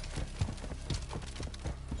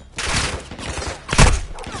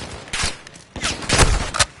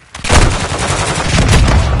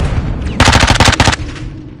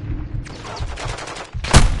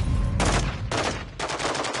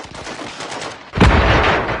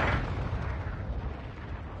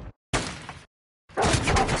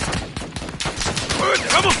 ¡Muévete,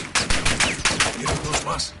 vamos! Tienen dos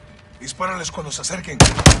más. Dispárales cuando se acerquen.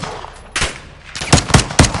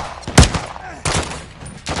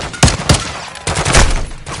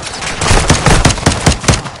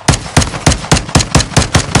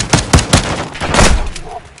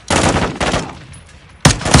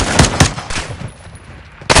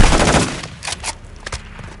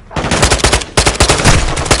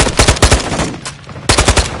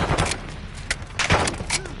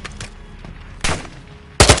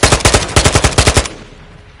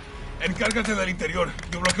 Encárgate del interior.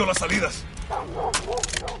 Yo bloqueo las salidas.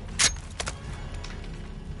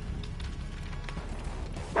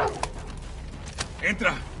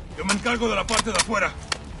 Entra. Yo me encargo de la parte de afuera.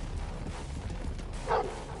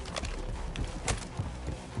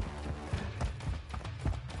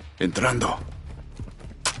 Entrando.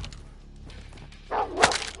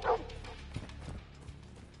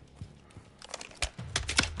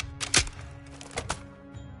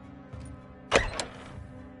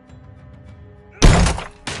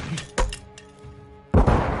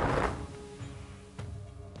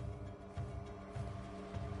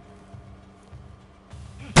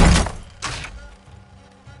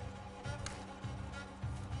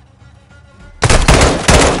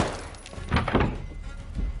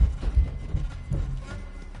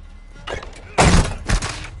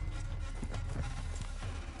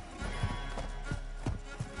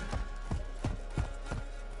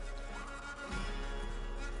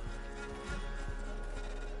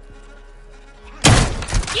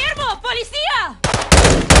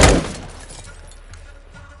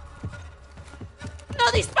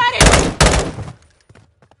 got it!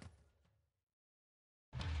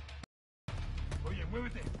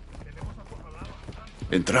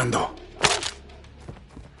 Entrando.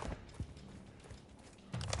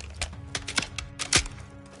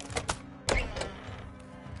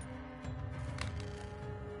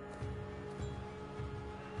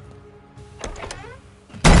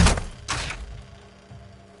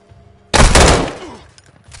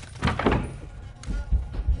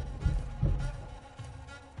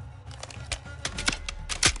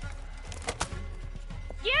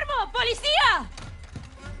 ¡Guillermo! ¡Policía!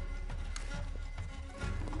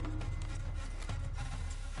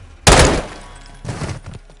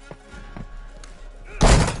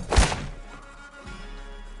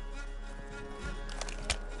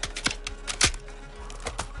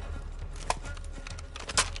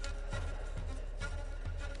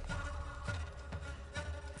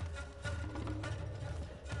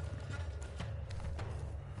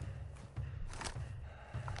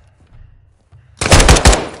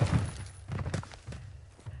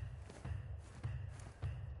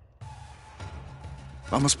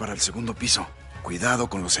 Vamos para el segundo piso. Cuidado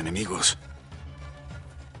con los enemigos.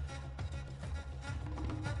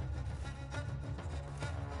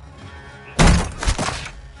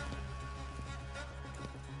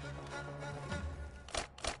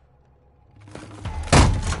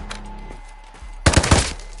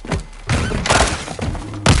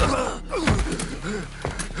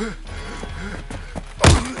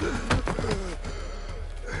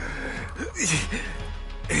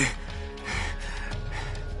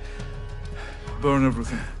 Burn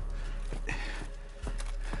everything.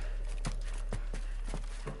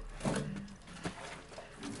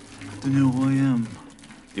 Do you know who I am?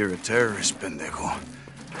 You're a terrorist, pendejo.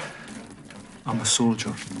 I'm a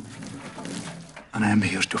soldier. And I am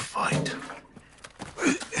here to fight.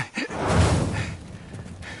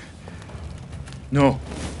 No.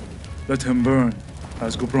 Let him burn,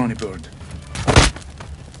 as Gobrani burned.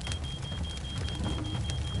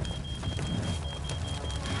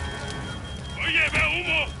 Oye, veo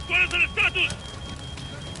humo. ¿Cuál es el estatus?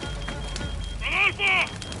 ¡Rodolfo!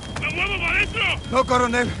 ¡Me muevo para adentro! No,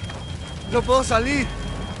 coronel. No puedo salir.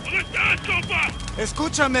 ¿Dónde estás, compa?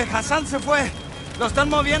 Escúchame, Hassan se fue. Lo están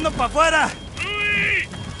moviendo para afuera. ¡Luis!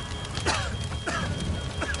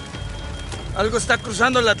 Algo está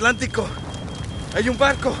cruzando el Atlántico. Hay un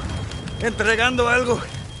barco entregando algo.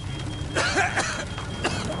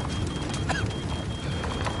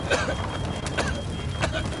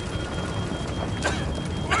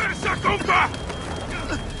 ¡Fuerza, compa!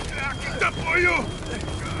 ¡Aquí te apoyo!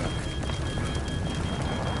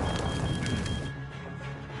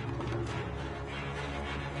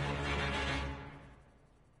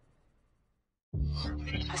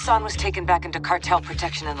 Hassan was taken back into cartel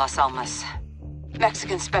protection in Las Almas.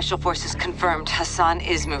 Mexican Special Forces confirmed Hassan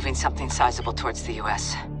is moving something sizable towards the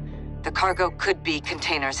U.S. The cargo could be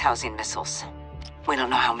containers housing missiles. We don't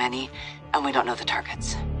know how many, and we don't know the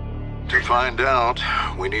targets. To find out,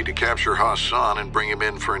 we need to capture Hassan and bring him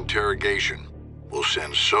in for interrogation. We'll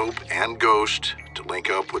send Soap and Ghost to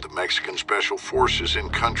link up with the Mexican Special Forces in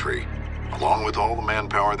country, along with all the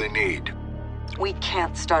manpower they need. We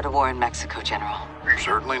can't start a war in Mexico, General.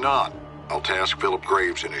 Certainly not. I'll task Philip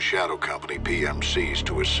Graves and his shadow company, PMCs,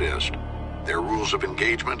 to assist. Their rules of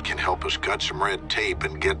engagement can help us cut some red tape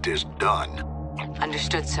and get this done.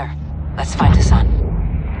 Understood, sir. Let's find Hassan.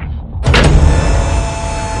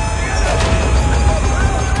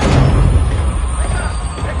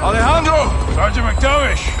 Alejandro! Sergeant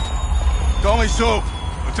McTavish! Call me Soap.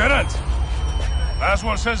 Lieutenant! Last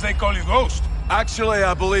one says they call you Ghost. Actually,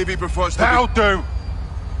 I believe he prefers to That'll do!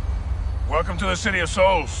 Welcome to the City of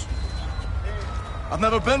Souls. I've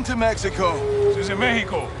never been to Mexico. This is in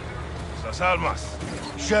Mexico. Las Almas.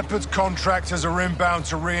 Shepard's contractors are inbound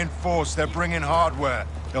to reinforce. They're bringing hardware.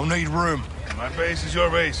 They'll need room. My base is your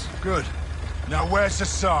base. Good. Now where's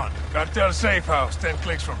Hassan? Cartel safe house, 10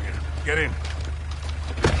 clicks from here. Get in.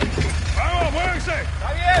 Vamos, muévense!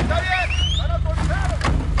 ¡Está bien, está bien! ¡Van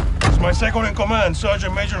autorizados! It's my second in command,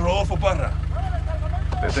 Sergeant Major Rodolfo Parra.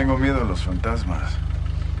 Le tengo miedo a los fantasmas.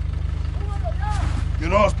 You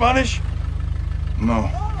know Spanish? No.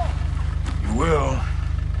 You will.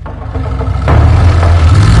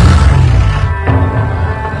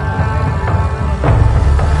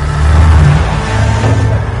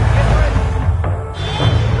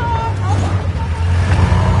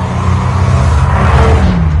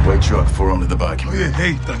 White truck, 4 under the back. Oye,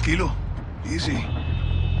 hey, tranquilo. Easy.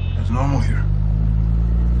 It's normal here.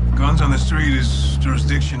 Guns on the street is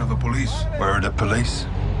jurisdiction of the police. Where are the police?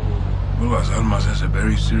 Well, Las Almas has a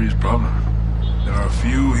very serious problem. There are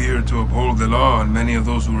few here to uphold the law, and many of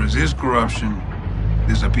those who resist corruption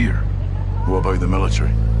disappear. What about the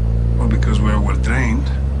military? Well, because we're well trained,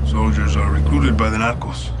 soldiers are recruited by the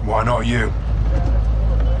narcos. Why not you?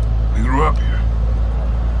 We grew up here.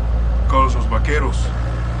 Call us los vaqueros,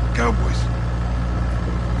 cowboys.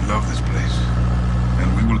 We love this place,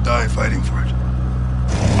 and we will die fighting for it.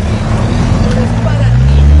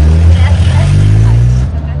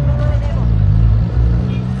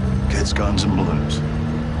 Kids, guns, and balloons.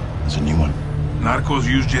 There's a new one. Narcos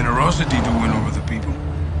use generosity to win over the people.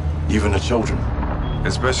 Even the children.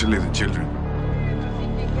 Especially the children.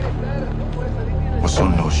 What's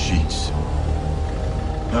on those sheets?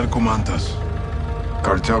 Narcomantas.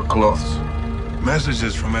 Cartel cloths.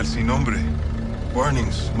 Messages from El Sin Nombre.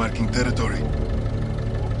 Warnings marking territory.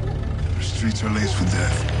 Our streets are laced with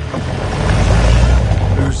death.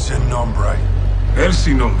 Who's Sin Nombre? El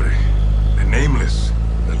Sin Nombre. The Nameless.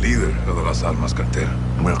 The leader of the Las Almas cartel.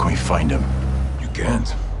 Where can we find him? You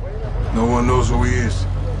can't. No one knows who he is.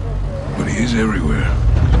 But he is everywhere.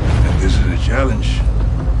 And this is a challenge.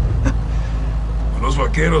 Los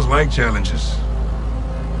vaqueros like challenges.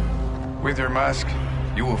 With your mask,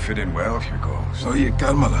 you will fit in well if you go. Oye,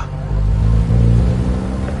 cálmala.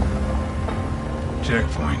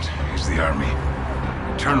 Checkpoint is the army.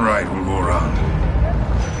 Turn right, we'll go around.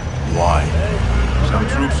 Why? Some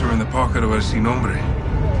troops are in the pocket of El Sin Nombre.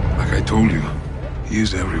 Like I told you, he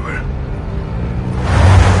is everywhere.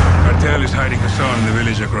 Cartel is hiding Hassan in the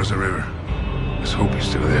village across the river. Let's hope he's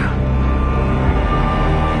still there.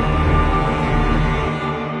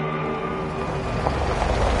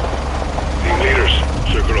 Team leaders,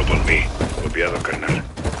 circle up on me. Copiado, carnal.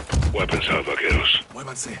 Weapons out, vaqueros.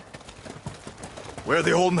 Muévanse. Where are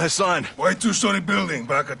they holding Hassan? White two-story building,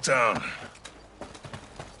 back of town.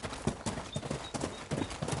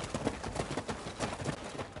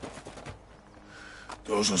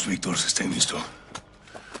 Todos los Víctors estén listos.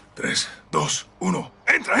 3, 2, 1.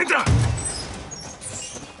 ¡Entra, entra!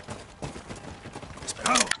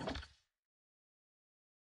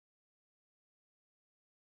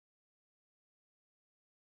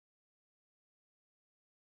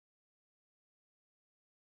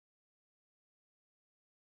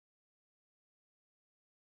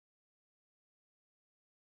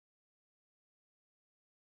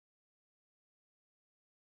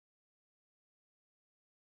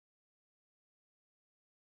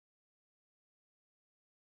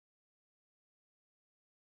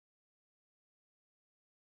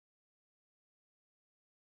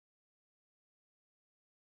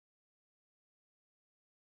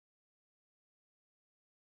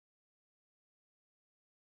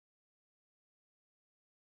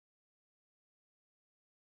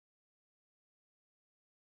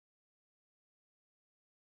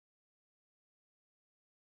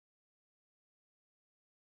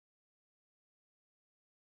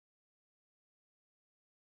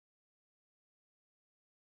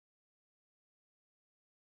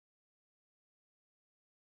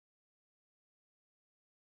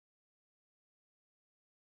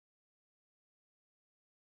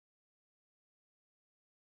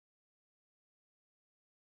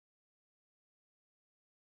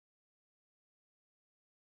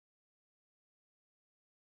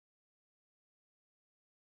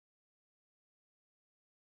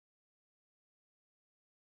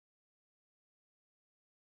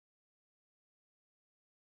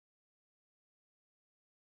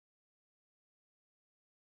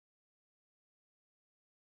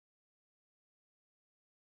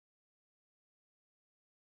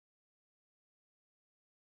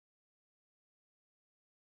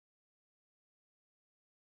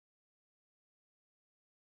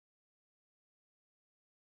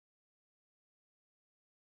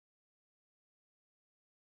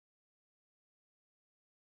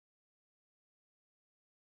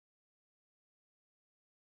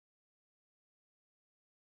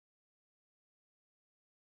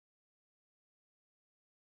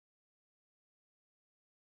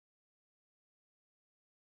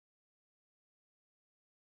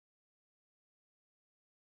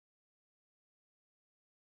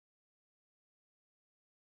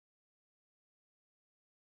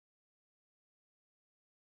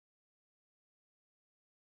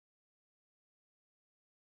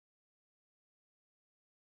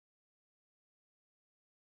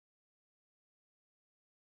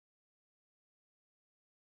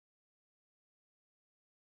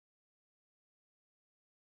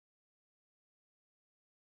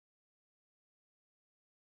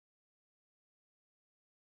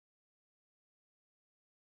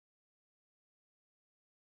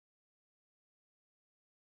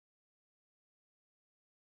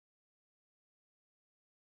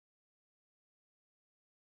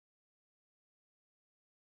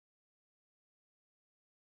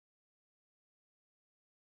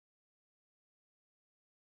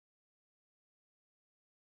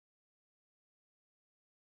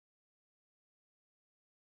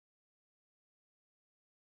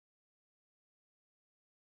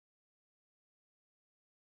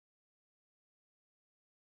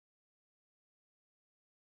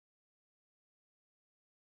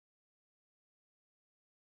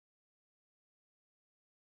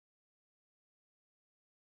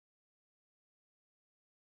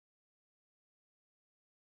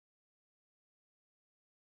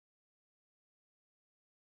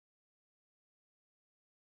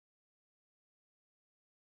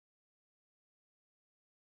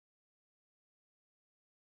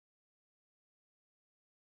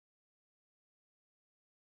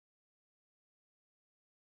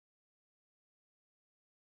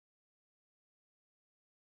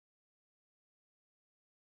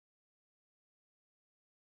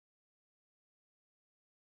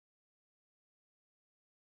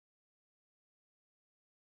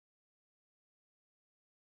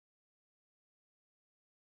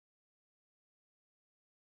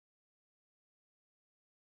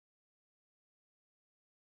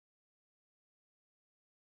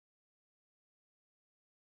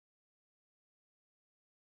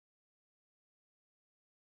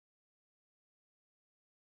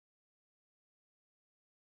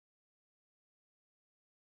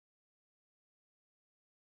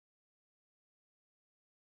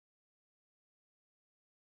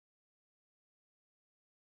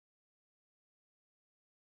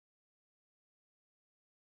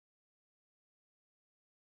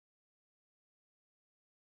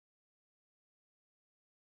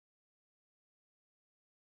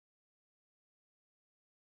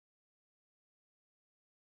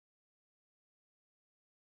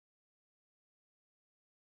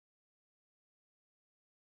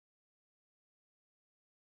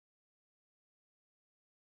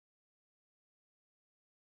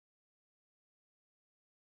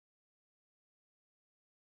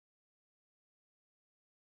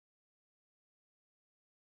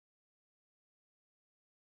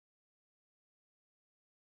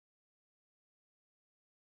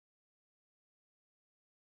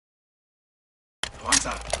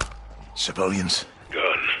 Civilians.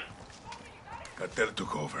 Gun. Cartel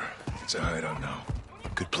took over. It's a hideout now.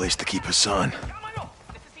 Good place to keep Hassan.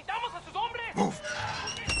 Move.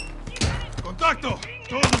 Contacto.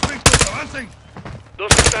 Todos los Víctores, avancen.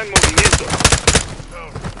 Dos están en movimiento.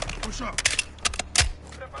 Down. Push up.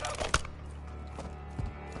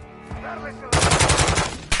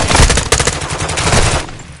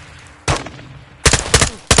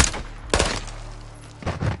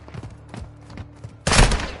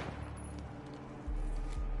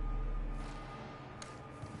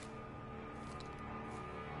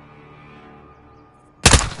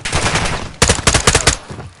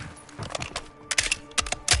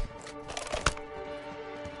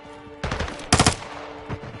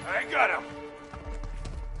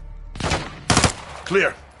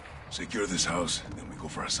 Clear. Secure this house, then we go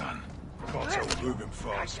for Hassan. Cartel moving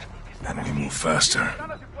fast. Then we move faster.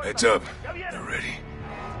 Heads up. They're ready.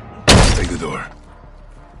 Take the door.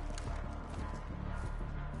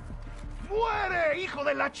 ¡Muere, hijo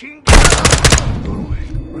de la chingada! Doorway,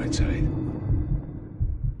 right side.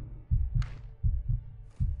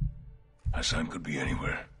 Hassan could be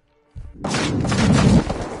anywhere.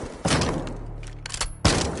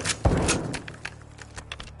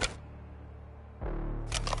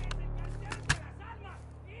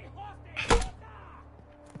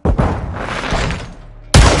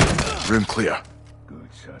 Room clear. Good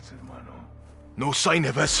shots, hermano. No sign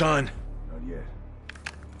of Hassan. Not yet.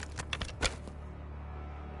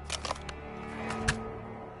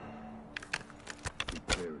 Keep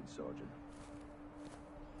clearing, Sergeant.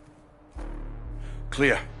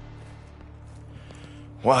 Clear.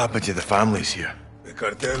 What happened to the families here? The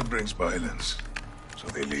cartel brings violence, so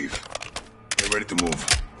they leave. They're ready to move.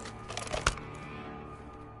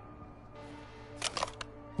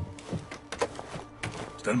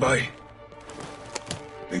 Stand by.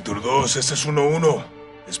 Víctor 2, este es 1-1.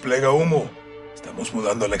 Desplega humo. Estamos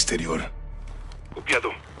mudando al exterior.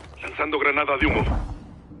 Copiado. Lanzando granada de humo.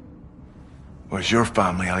 Where's your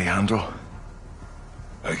family, Alejandro?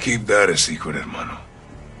 I keep that a secret, hermano.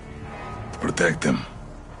 Protect them.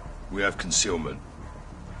 We have concealment.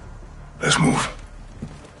 Let's move.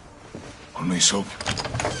 On me, Soap.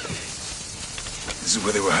 This is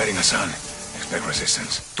where they were hiding Hassan. Expect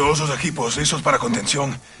resistance. Todos los equipos listos para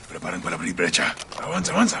contención. Preparen para abrir brecha.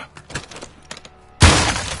 Avanza, avanza.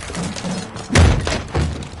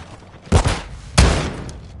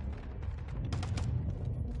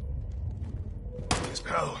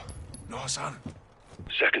 Despejado. No, Hassan.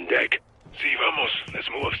 Second deck. Sí, vamos. Let's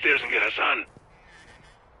move upstairs and get Hassan.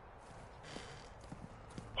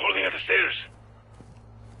 Holding at the stairs.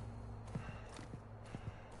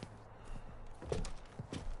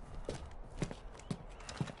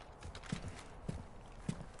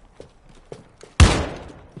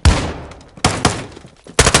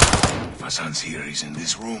 If Hassan's here, he's in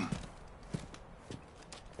this room.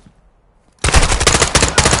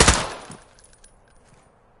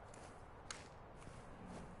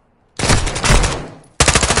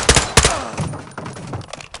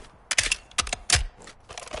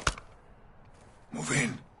 Move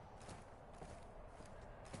in.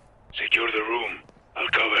 Secure the room. I'll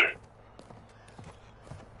cover.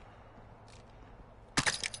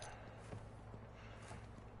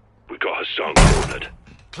 We got Hassan cornered.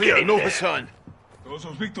 Clear, no Hassan. Todos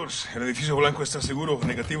los Víctors. El edificio blanco está seguro.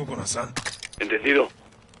 Negativo con Hassan. Entendido.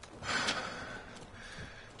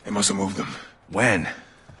 They must have moved them. When?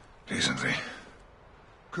 Recently.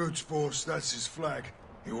 Quds Force, that's his flag.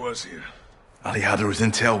 He was here. Alejandro's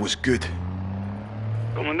intel was good.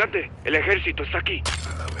 Comandante, el ejército está aquí.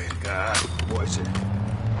 A la verga. What is it?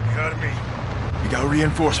 Got me. We got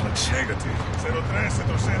reinforcements. Negative. 03, se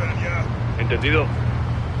torcedan ya. Entendido.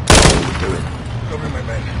 Cover my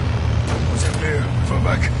men. Once they're clear, fall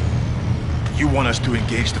back. You want us to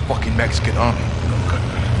engage the fucking Mexican army? No,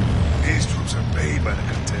 Colonel. These troops are paid by the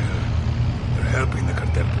cartel. They're helping the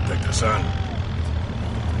cartel protect Hassan.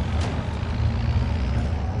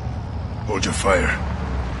 Hold your fire.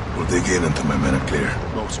 We'll dig in until my men are clear.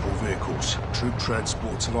 Multiple vehicles, troop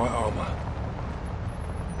transports, light armor.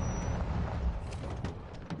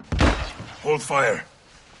 Hold fire.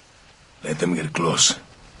 Let them get close.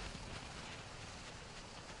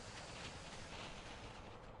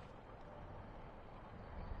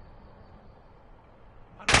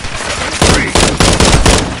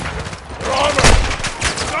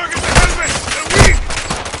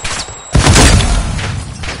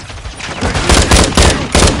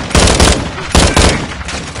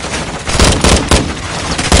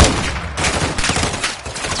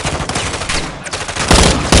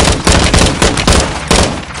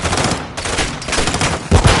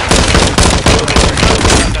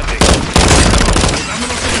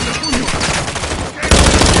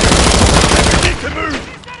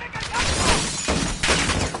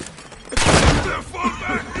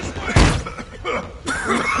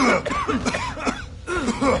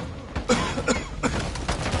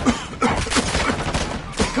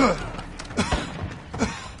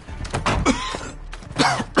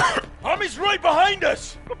 Behind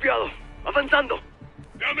us! Copiado. Avanzando.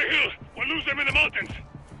 Down the hill. We'll lose them in the mountains.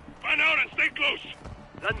 Fan out and stay close.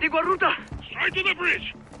 La antigua ruta. Straight to the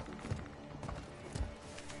bridge.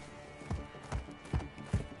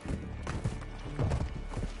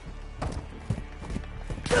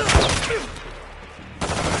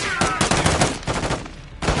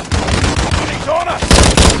 He's on us!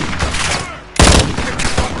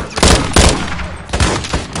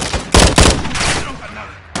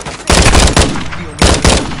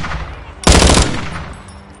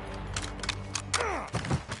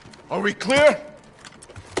 Are we clear?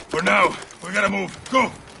 For now, we gotta move. Go!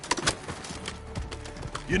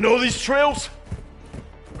 You know these trails?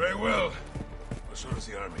 Very well. But so does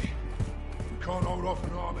the army. We can't hold off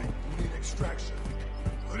an army. We need extraction.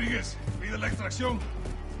 Rodriguez, pide la extracción.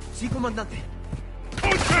 Sí, comandante.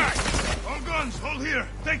 Contact! All guns, hold here.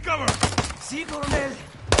 Take cover. Sí, coronel.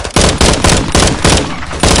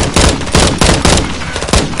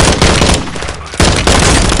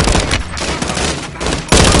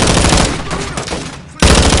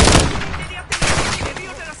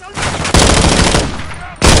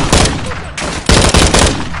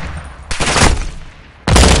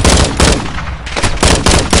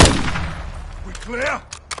 Clear?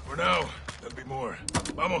 For now, there'll be more.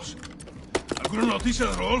 Vamos. ¿Alguna noticia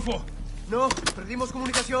de Rodolfo? No, perdimos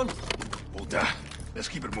comunicación. Puta. Let's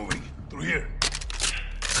keep it moving. Through here.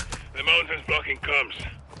 The mountain's blocking comms.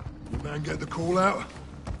 The man get the call out?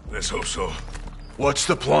 Let's hope so. What's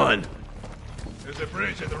the plan? There's a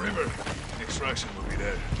bridge at the river. The extraction will be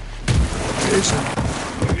there. Yes,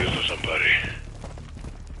 to somebody.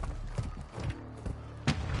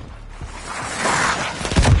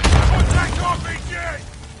 Contact RPG!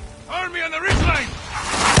 Army on the ridgeline!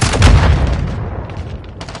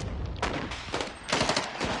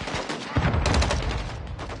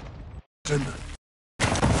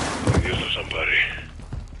 Yes, to somebody.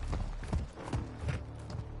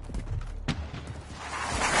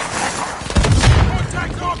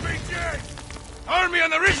 Contact RPG! Army on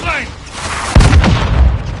the ridgeline!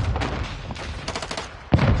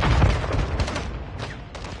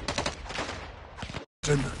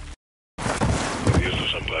 Yes, to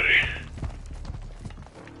somebody.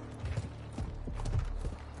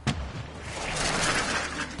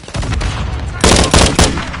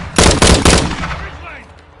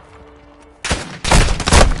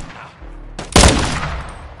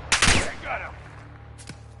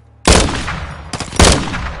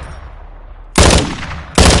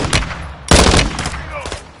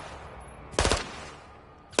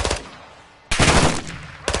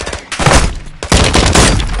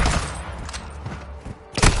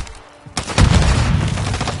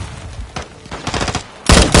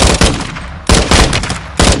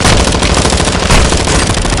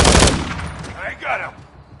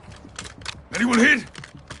 Anyone hit?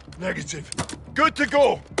 Negative. Good to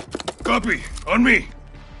go. Copy. On me.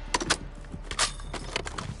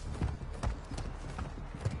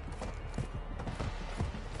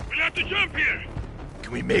 We'll have to jump here.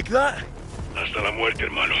 Can we make that? Hasta la muerte,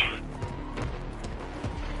 hermano.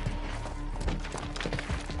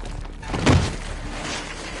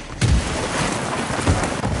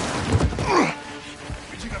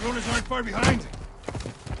 These cabrones aren't far behind.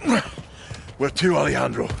 Where to,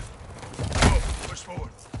 Alejandro? Push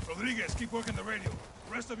forward. Rodriguez, keep working the radio.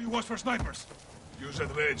 The rest of you watch for snipers. Use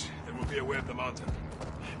that ledge, and we'll be away up the mountain.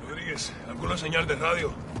 Rodriguez, ¿alguna señal de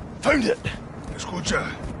radio? Found it!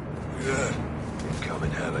 Escucha. Cuidado.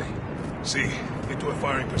 Incoming heli. See, get to a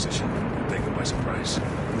firing position. Take them by surprise.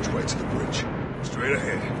 Which way to the bridge? Straight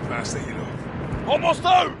ahead, past the hilo. Almost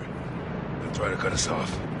out! They'll try to cut us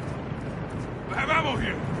off. I have ammo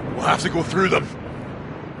here. We'll have to go through them.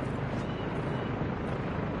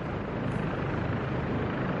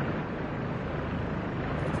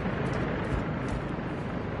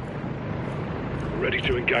 Ready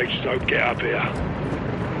to engage, so get up here.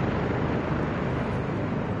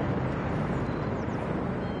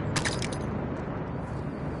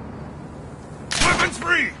 Weapons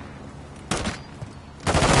free!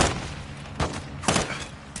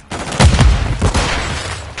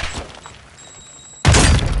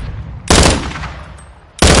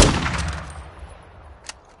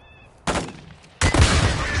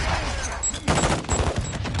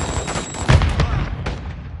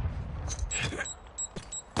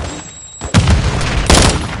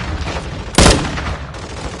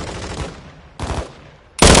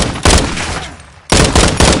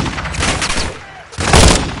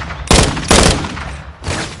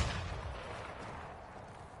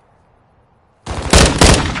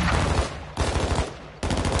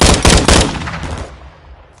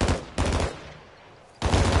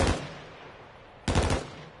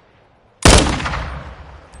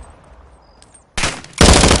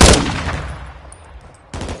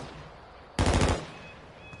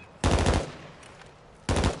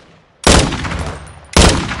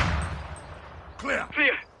 clear.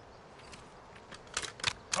 Clear.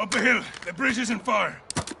 Up the hill. The bridge is in fire.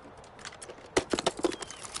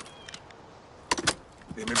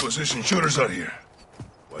 Give me position. Shooters out here.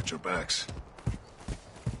 Watch your backs.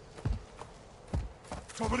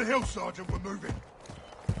 Top of the hill, Sergeant. We're moving.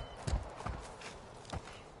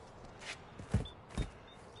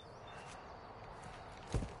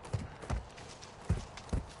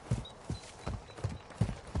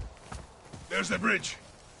 There's the bridge.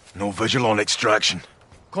 No visual on extraction.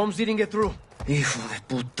 Comms didn't get through. Hijo de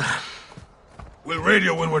puta. We'll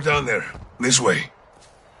radio when we're down there. This way.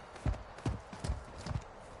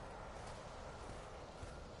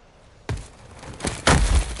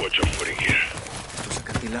 Watch your footing here. Los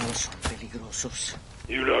acantilados son peligrosos.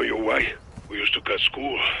 You know your way. We used to cut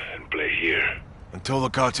school and play here. Until the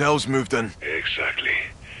cartels moved in. Exactly.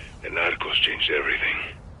 The narcos changed everything.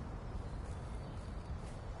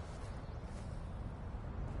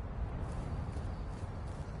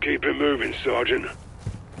 Keep it moving, Sergeant.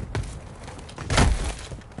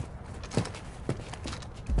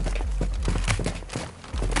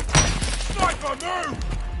 Sniper, move!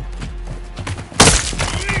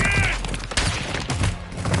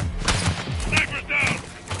 Sniper's down!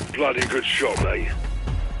 Bloody good shot, mate.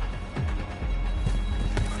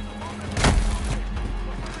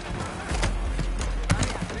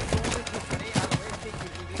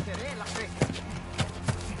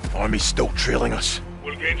 Army's still trailing us.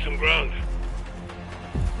 We'll gain some ground.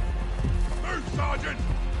 Move, Sergeant!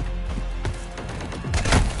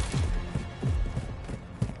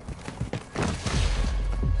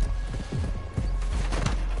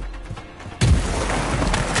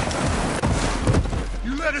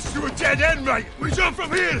 You led us to a dead end, mate! We jump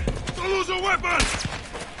from here! Don't lose a weapon!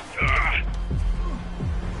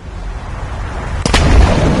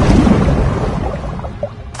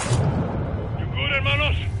 You good,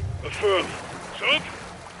 hermanos? Affirm. Sub?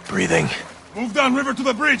 Breathing. Move downriver to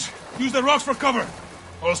the bridge. Use the rocks for cover.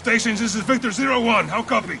 All stations, this is Victor 01. How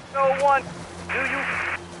copy? No one. Do you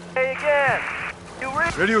say again? You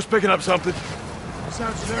read? Radio's picking up something.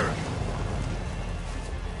 Sounds generic.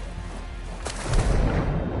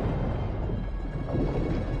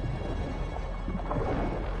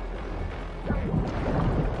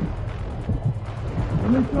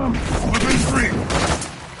 Here they come. Weapons free.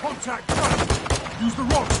 Contact front. Use the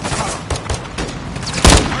rocks for cover.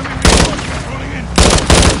 Army reinforcements rolling in.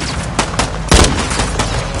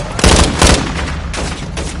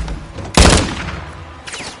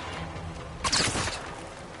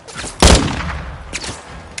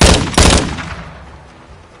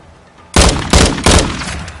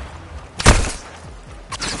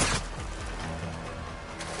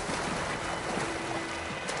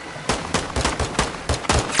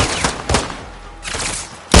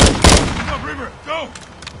 River, go!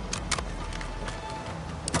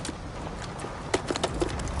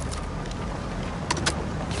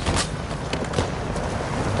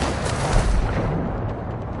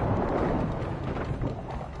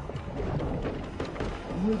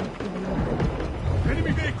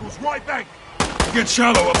 Enemy vehicles, right bank! Get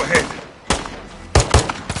shallow up ahead.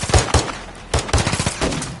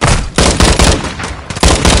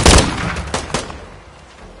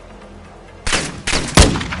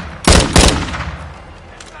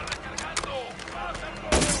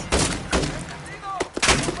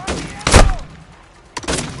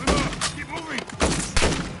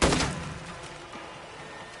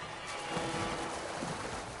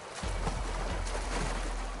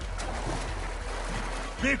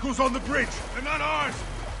 Vehicles on the bridge. They're not ours.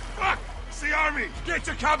 Fuck! It's the army. Get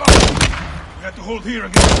to cover. We have to hold here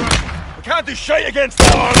and get traction. We can't do shit against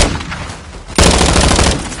the army.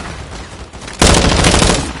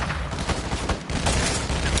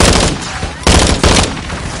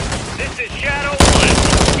 This is Shadow 1.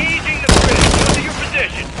 Engaging the bridge. Under your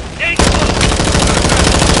position. Stay close.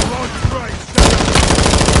 Roger, right.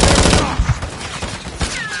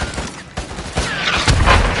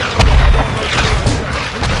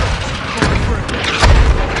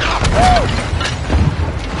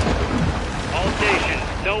 All stations.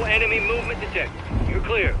 No enemy movement detected. You're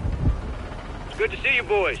clear. It's good to see you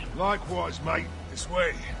boys. Likewise, mate. This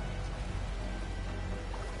way.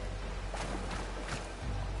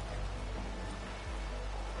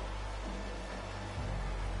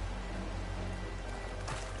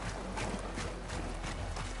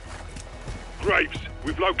 Graves,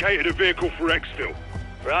 we've located a vehicle for exfil.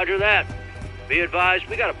 Roger that. Be advised,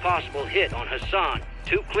 we got a possible hit on Hassan,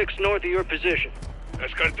 2 clicks north of your position.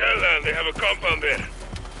 That's cartel land. They have a compound there.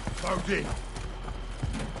 Load in.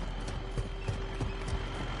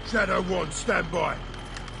 Shadow 1, stand by.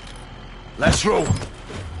 Let's roll.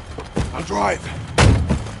 I'll drive.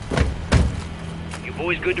 You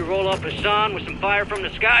boys good to roll up Hassan with some fire from the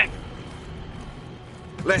sky?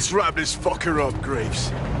 Let's wrap this fucker up,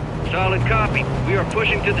 Graves. Solid copy. We are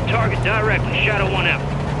pushing to the target directly. Shadow 1 out.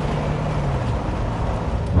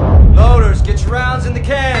 Loaders, get your rounds in the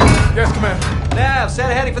can. Yes, Commander. Nav,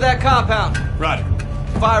 set heading for that compound. Roger.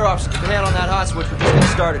 Fire officer, keep a hand on that hot switch. We're just getting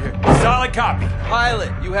started here. Solid copy.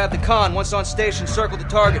 Pilot, you have the con. Once on station, circle the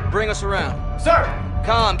target. Bring us around. Sir!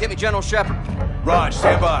 Com, get me General Shepard. Raj,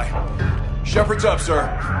 stand by. Shepard's up, sir.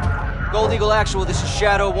 Gold Eagle Actual, this is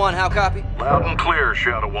Shadow 1. How copy? Loud and clear,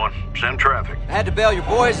 Shadow 1. Send traffic. I had to bail your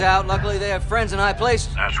boys out. Luckily, they have friends in high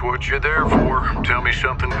places. That's what you're there for. Tell me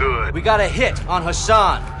something good. We got a hit on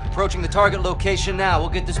Hassan. Approaching the target location now. We'll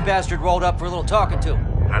get this bastard rolled up for a little talking to.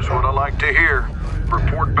 That's what I like to hear.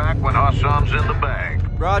 Report back when Hassan's in the bag.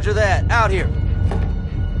 Roger that. Out here.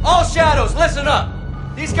 All Shadows, listen up.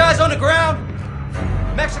 These guys on the ground,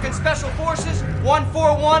 Mexican Special Forces,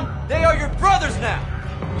 141, they are your brothers now.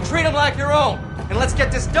 You treat them like your own. And let's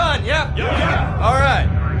get this done, yeah? Yeah. All right.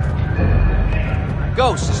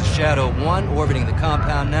 Ghost, this is Shadow 1, orbiting the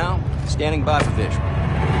compound now. Standing by for visual.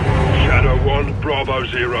 Shadow 1, Bravo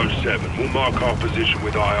 07. We'll mark our position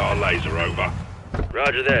with IR laser, over.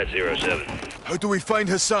 Roger that, 07. How do we find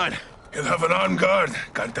Hassan? He'll have an armed guard.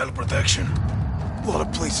 Cartel protection. A lot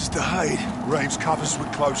of places to hide. Graves covers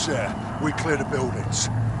with close air. We clear the buildings.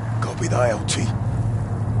 Copy the LT.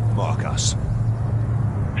 Mark us.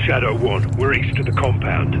 Shadow 1, we're east of the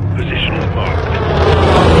compound. Position is marked.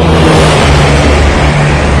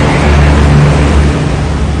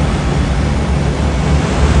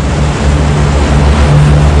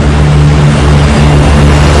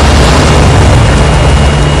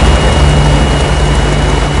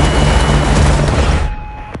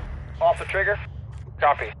 Off the trigger.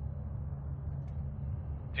 Copy.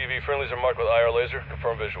 TV friendlies are marked with IR laser.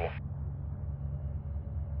 Confirm visual.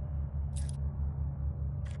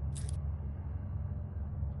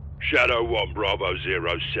 Shadow 1, Bravo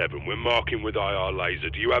 07. We're marking with IR laser.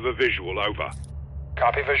 Do you have a visual, over?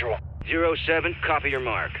 Copy visual. 07, copy your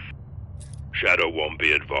mark. Shadow 1,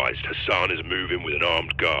 be advised. Hassan is moving with an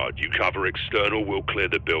armed guard. You cover external, we'll clear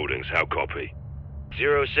the buildings. How copy?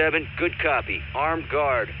 07, good copy. Armed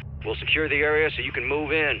guard. We'll secure the area so you can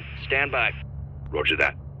move in. Stand by. Roger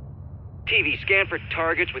that. TV, scan for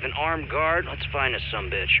targets with an armed guard. Let's find us some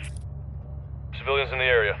bitch. Civilians in the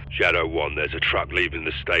area. Shadow 1, there's a truck leaving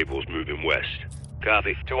the stables moving west.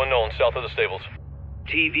 Copy. 2 unknown south of the stables.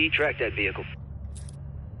 TV, track that vehicle.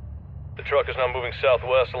 The truck is now moving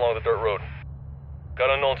southwest along the dirt road. Got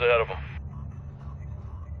unknowns ahead of them.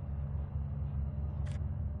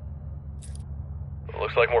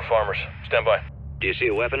 Looks like more farmers. Stand by. Do you see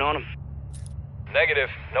a weapon on him? Negative.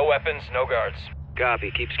 No weapons, no guards.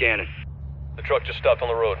 Copy. Keep scanning. The truck just stopped on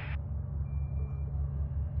the road.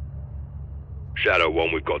 Shadow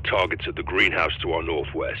 1, we've got targets at the greenhouse to our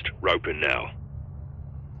northwest. Roping now.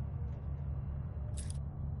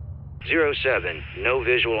 07, no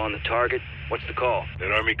visual on the target. What's the call?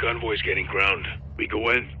 That army convoy's getting ground. We go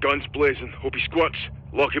in, guns blazing. Hope he squats.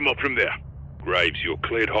 Lock him up from there. Graves, you're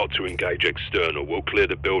cleared hot to engage external. We'll clear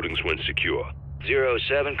the buildings when secure.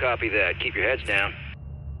 07, copy that. Keep your heads down.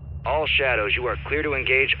 All Shadows, you are clear to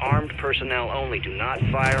engage armed personnel only. Do not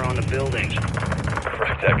fire on the buildings.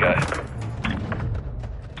 Right, that guy.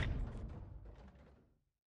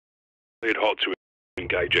 Cleared hot to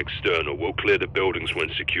engage external. We'll clear the buildings when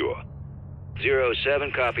secure.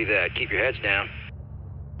 07, copy that. Keep your heads down.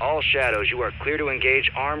 All Shadows, you are clear to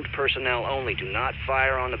engage armed personnel only. Do not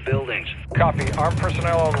fire on the buildings. Copy. Armed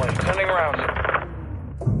personnel only. Sending rounds.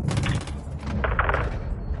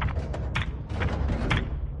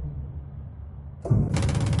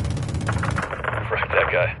 Right,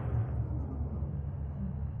 that guy.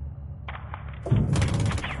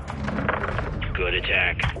 Good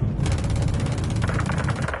attack.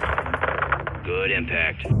 Good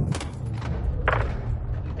impact.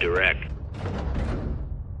 Direct.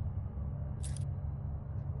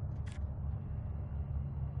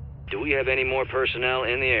 Do we have any more personnel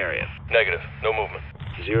in the area? Negative. No movement.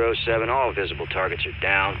 07, all visible targets are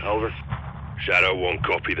down. Over. Shadow 1,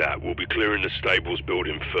 copy that. We'll be clearing the stables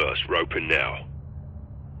building first. Roping now.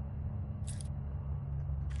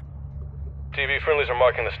 TV friendlies are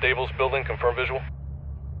marking the stables building. Confirm visual.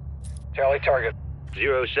 Tally target.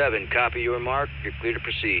 07, copy your mark. You're clear to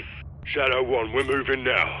proceed. Shadow 1, we're moving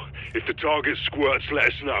now. If the target squirts, let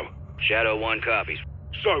us know. Shadow 1 copies.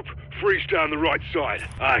 Soap, freeze down the right side.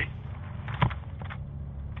 Aye.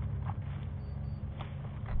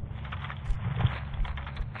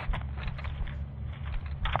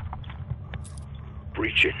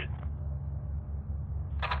 Breaching.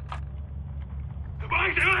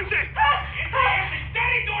 delante!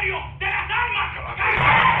 Territorio de las armas!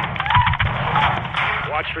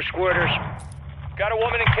 Watch for squirters. Got a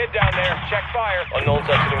woman and kid down there. Check fire. Unknown's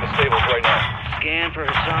exiting the stables right now. Scan for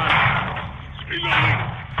Hassan.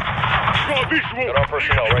 Got a visual! Got our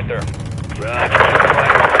personnel right there.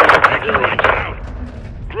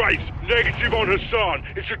 Graves, negative on Hassan.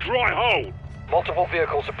 It's a dry hole. Multiple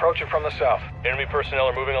vehicles approaching from the south. Enemy personnel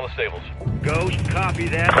are moving on the stables. Ghost, copy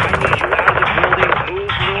that. I need you out of the building. Move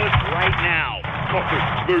north right now. Copy.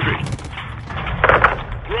 Moving.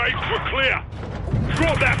 Graves, we're clear.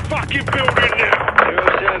 Drop that fucking building now.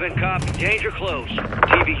 07, copy. Danger close.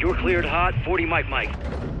 TV, you're cleared hot. 40 Mike.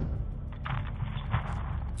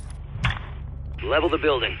 Level the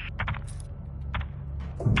building.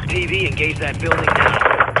 TV, engage that building now.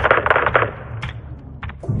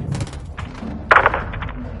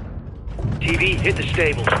 TV, hit the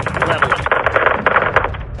stables. Level it.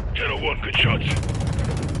 Channel 1, good shots.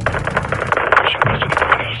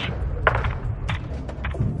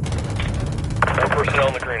 More personnel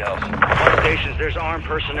in the greenhouse. All stations, there's armed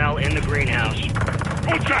personnel in the greenhouse.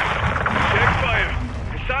 Contact! Check fire.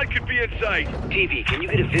 Hassan could be inside. TV, can you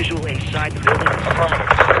get a visual inside the building? Affirmative.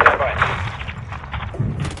 Stand by.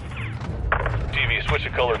 TV, switch to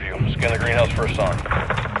color view. Scan the greenhouse for Hassan.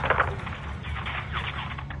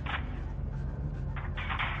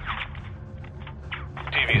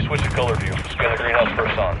 TV, switch to color view. Scan the greenhouse for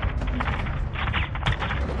Hassan.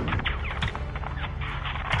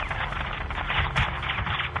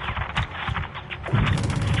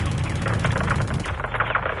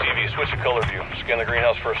 TV, switch to color view. Scan the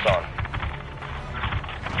greenhouse for Hassan.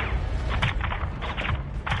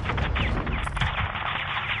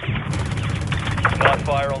 Not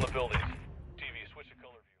fire on the buildings. TV, switch to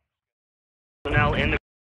color view. Personnel in the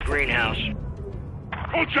greenhouse.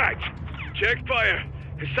 Contact! Check fire.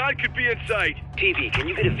 Hassan could be inside. TV, can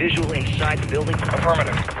you get a visual inside the building?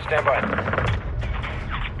 Affirmative. Stand by.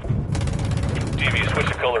 TV, switch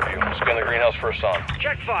to color view. Scan the greenhouse for Hassan.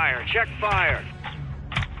 Check fire.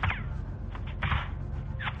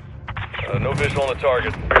 No visual on the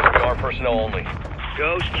target. Appears to be armed personnel only.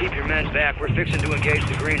 Ghost, keep your men back. We're fixing to engage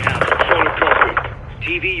the greenhouse. Solid copy.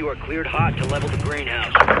 TV, you are cleared hot to level the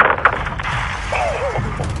greenhouse.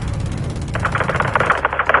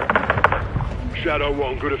 Shadow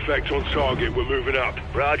 1, good effect on target. We're moving up.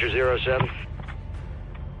 Roger, 07.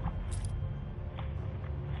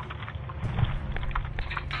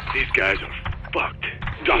 These guys are fucked.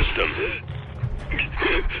 Dust them.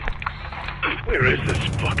 Where is this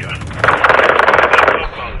fucker?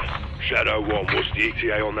 Shadow 1, what's the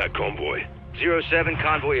ETA on that convoy? 07,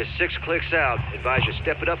 convoy is 6 clicks out. Advise you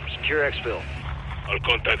step it up, secure exfil. I'll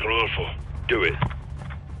contact Rodolfo. Do it.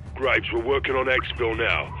 Graves, we're working on exfil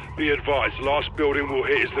now. Be advised, last building we'll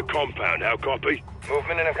hit is the compound. How copy?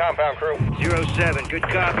 Movement in a compound, crew. 07, good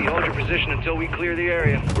copy. Hold your position until we clear the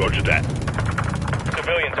area. Roger that.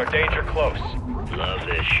 Civilians are danger close. Love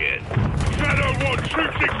this shit. Shadow 1,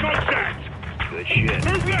 troops in contact! Good shit.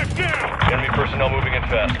 Move left now! Enemy personnel moving in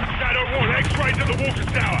fast. Shadow 1, X-rays at the water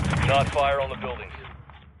tower! Not fire on the buildings.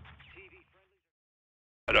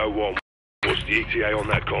 Shadow 1, what's the ETA on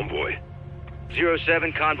that convoy?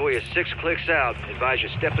 07, convoy is 6 clicks out. Advise you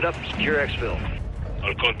step it up, secure exfil.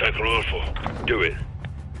 I'll contact Rodolfo. Do it.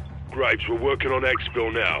 Graves, we're working on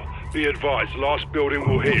exfil now. Be advised, last building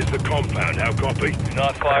we'll hit is the compound. How copy?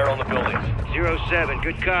 Not fire on the buildings. 07,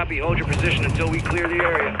 good copy. Hold your position until we clear the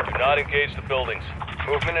area. Do not engage the buildings.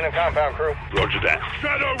 Movement in a compound, crew. Roger that.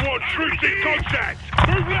 Shadow 1, troops in contact!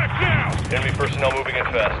 Move left now! Enemy personnel moving in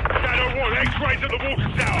fast. Shadow 1, X-rays at the water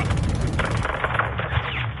tower!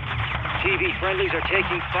 TV, friendlies are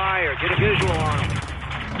taking fire. Get a visual on them.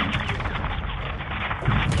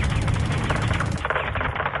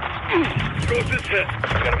 Scores this hit.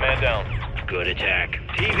 Got a man down. Good attack.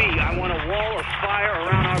 TV, I want a wall of fire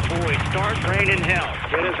around our boys. Start raining hell.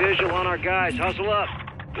 Get a visual on our guys. Hustle up.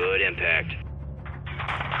 Good impact.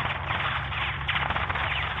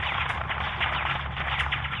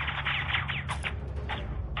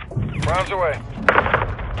 Rounds away.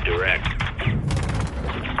 Direct.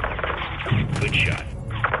 Good shot.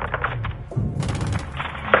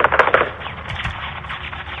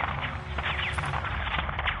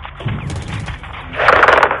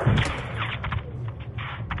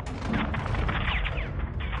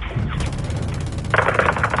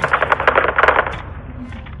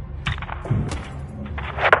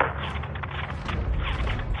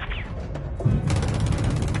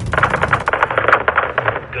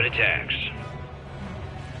 Good attacks.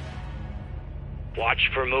 Watch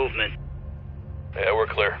for movement. Yeah, we're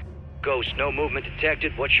clear. Ghost, no movement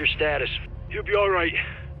detected. What's your status? You'll be all right.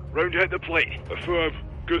 Round out the plate. Affirm.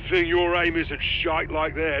 Good thing your aim isn't shite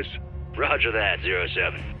like theirs. Roger that,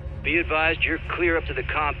 07. Be advised, you're clear up to the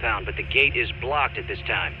compound, but the gate is blocked at this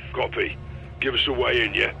time. Copy. Give us a way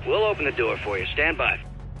in, yeah? We'll open the door for you. Stand by.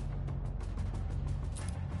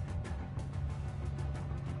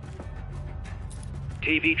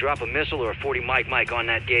 TV, drop a missile or a 40 mic on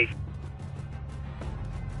that gate.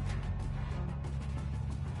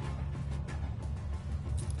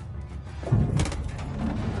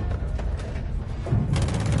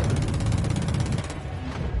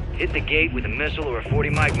 Hit the gate with a missile or a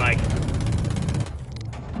 40 mic.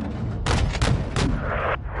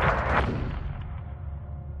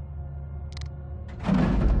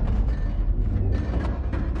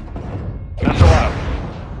 Missile out.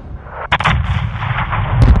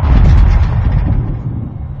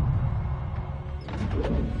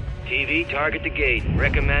 TV, target the gate.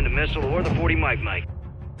 Recommend a missile or the 40 mic.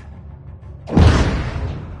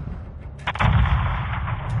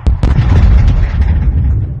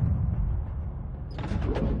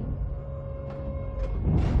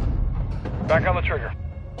 Back on the trigger.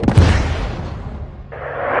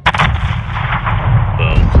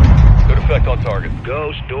 Boom. Good effect on target.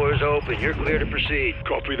 Ghost, doors open. You're clear to proceed.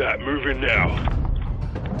 Copy that. Moving now.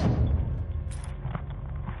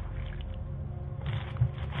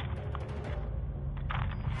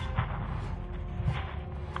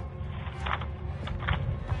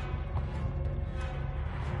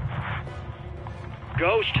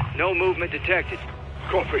 Ghost, no movement detected.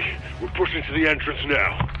 Copy. We're pushing to the entrance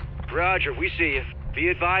now. Roger, we see you. Be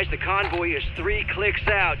advised the convoy is 3 clicks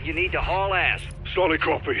out. You need to haul ass. Solid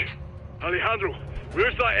copy. Alejandro,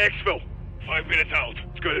 where's that exfil? 5 minutes out.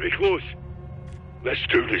 It's going to be close. Let's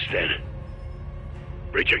do this then.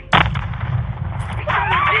 Reaching.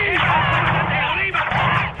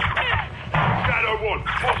 Shadow 1,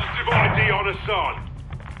 positive ID on Hassan.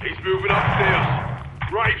 He's moving upstairs.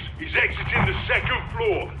 Graves, he's exiting the 2nd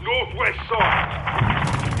floor, northwest side.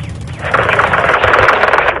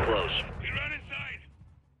 Close.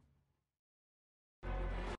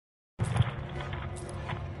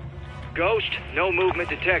 Ghost, no movement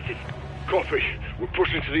detected. Copy. We're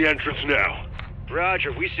pushing to the entrance now.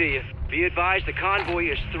 Roger, we see you. Be advised the convoy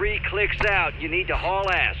is 3 clicks out. You need to haul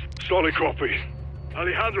ass. Solid copy.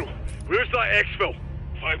 Alejandro, where's that exfil?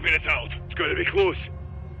 5 minutes out. It's going to be close.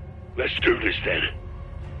 Let's do this then.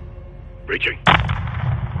 Reaching.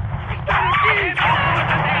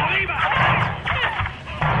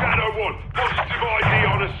 Shadow 1, positive ID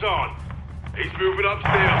on Hassan. He's moving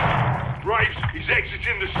upstairs. Graves, he's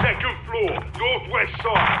exiting the 2nd floor, northwest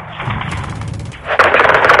side.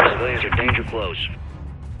 Civilians are danger close.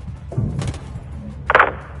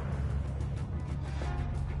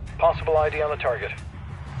 Possible ID on the target.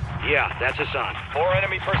 Yeah, that's Hassan. 4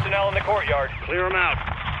 enemy personnel in the courtyard. Clear them out.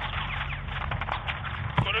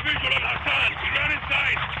 Got a visual on Hassan. He ran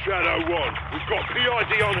inside. Shadow 1, we've got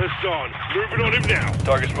PID on Hassan. Moving on him now.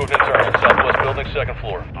 Target's moved internal. Southwest building, 2nd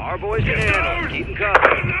floor. Our boys can handle it. Keep them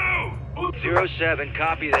covered. 07,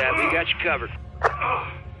 copy that. We got you covered.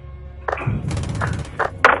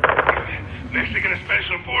 Mexican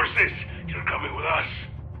Special Forces, you're coming with us.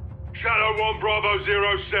 Shadow 1, Bravo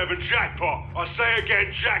 07, jackpot. I say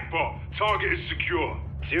again, jackpot. Target is secure.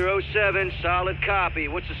 07, solid copy.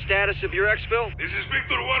 What's the status of your exfil? This is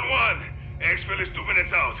Victor 1-1. Exfil is 2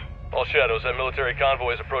 minutes out. All Shadows, that military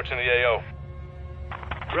convoy is approaching the AO.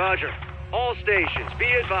 Roger. All stations, be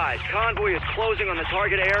advised. Convoy is closing on the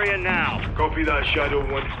target area now. Copy that, Shadow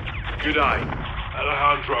 1. Good eye.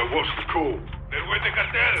 Alejandro, what's the call? Del Huete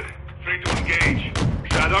Cartel. Free to engage.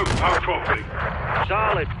 Shadow, how copy?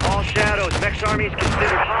 Solid. All Shadows. Mex Army is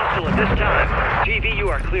considered hostile at this time. TV, you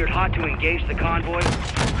are cleared hot to engage the convoy.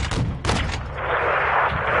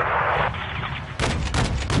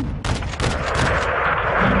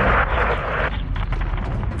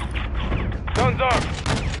 Guns up!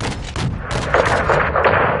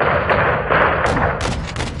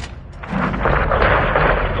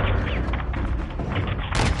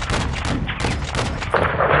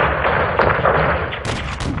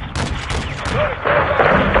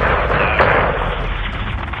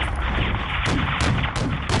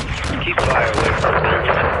 Keep fire away from the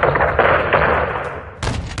building.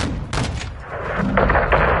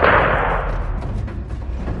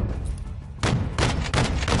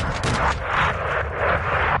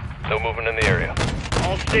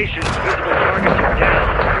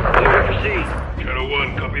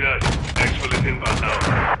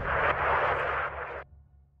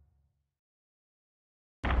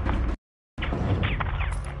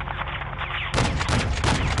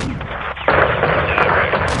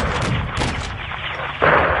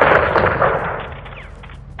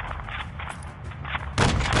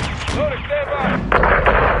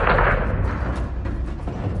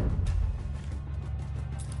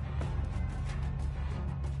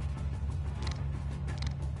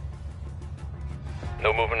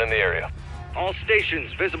 No movement in the area. All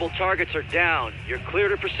stations, visible targets are down. You're clear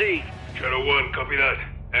to proceed. Shadow 1, copy that.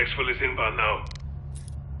 Exfil is inbound now.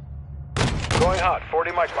 Going hot,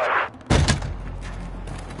 40 mics mile.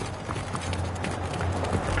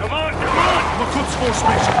 Come on, come on! No kurz vor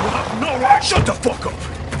Station. We'll have no right. Shut the fuck up!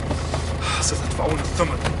 Se va uno thumb.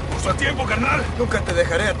 Nuestro tiempo, carnal. Nunca te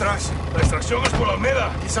dejaré atrás. La extracción es por la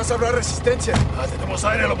Almeda. Quizás habrá resistencia. Tenemos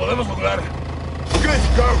aire, lo podemos lograr. Okay,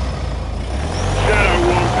 go! Shadow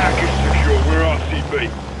 1, package secure. We're RCB.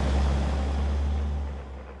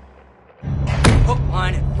 Hook,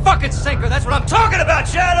 line, and fucking sinker. That's what I'm talking about,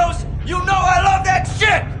 Shadows! You know I love that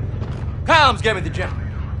shit! Comms, give me the jack.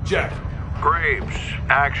 Jack. Graves,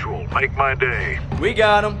 actual. Make my day. We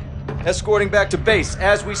got him. Escorting back to base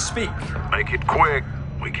as we speak. Make it quick.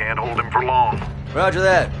 We can't hold him for long. Roger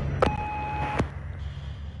that.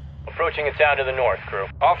 Approaching a town to the north, crew.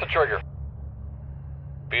 Off the trigger.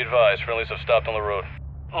 Be advised, friendlies have stopped on the road.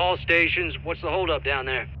 All stations, what's the holdup down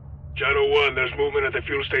there? Shadow 1, there's movement at the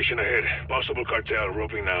fuel station ahead. Possible cartel,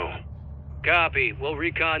 roping now. Copy. We'll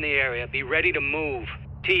recon the area. Be ready to move.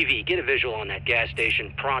 TV, get a visual on that gas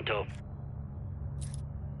station. Pronto.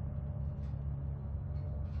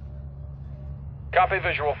 Copy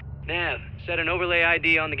visual. Nav, set an overlay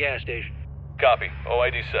ID on the gas station. Copy.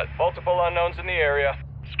 OID set. Multiple unknowns in the area.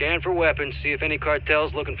 Scan for weapons, see if any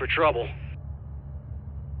cartel's looking for trouble.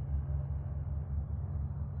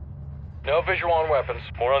 No visual on weapons.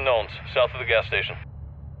 More unknowns, south of the gas station.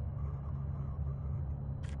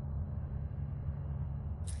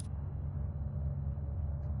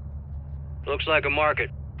 Looks like a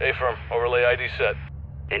market. A-firm, overlay ID set.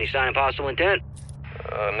 Any sign of hostile intent?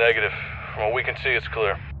 Negative. From what we can see, it's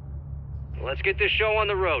clear. Let's get this show on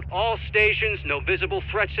the road. All stations, no visible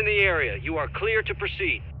threats in the area. You are clear to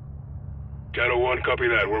proceed. Shadow 1, copy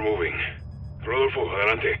that. We're moving. Rodolfo,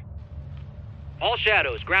 adelante. All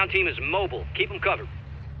shadows, ground team is mobile. Keep them covered.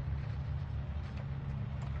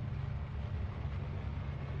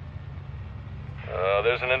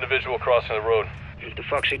 There's an individual crossing the road. What the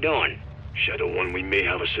fuck's he doing? Shadow 1, we may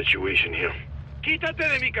have a situation here. Quítate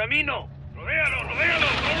de mi camino. Rodéalo, rodéalo,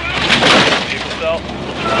 Vehicle south.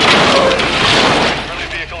 Friendly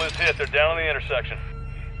vehicle is hit. They're down on the intersection.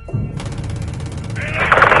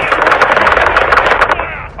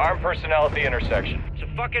 Armed personnel at the intersection. It's a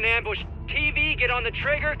fucking ambush. TV, get on the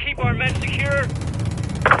trigger. Keep our men secure.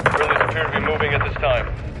 Friendlies appear to be moving at this time.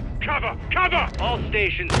 Cover! Cover! All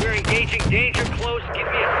stations, we're engaging danger close. Give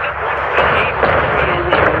me a sit rep. Shadow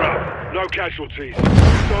 1, we're up. No casualties.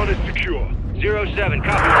 Zone is secure. 07,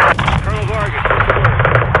 copy. Colonel Vargas, what's the word?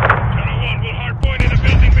 Shadow 1, we'll hardpoint in the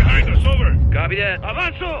building behind us. Over. Copy that.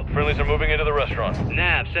 Avanzo! Friendlies are moving into the restaurant.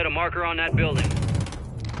 Nav, set a marker on that building.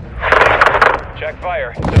 Check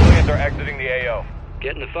fire. Civilians are exiting the AO.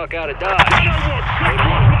 Getting the fuck out of Dodge. Shadow 1, check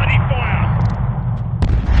bloody fire!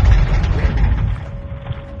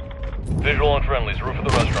 Visual on friendlies. Roof of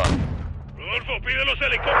the restaurant. Rodolfo, pide los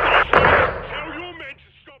helicópteros. Tell your men to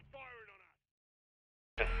stop firing on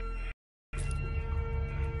us.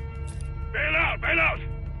 Bail out! Bail out!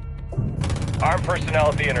 Armed personnel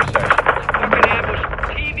at the intersection. Fucking ambush.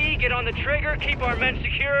 TV, get on the trigger. Keep our men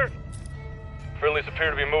secure. Friendlies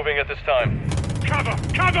appear to be moving at this time. Cover!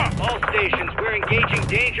 Cover! All stations, we're engaging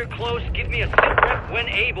danger close. Give me a sit rep when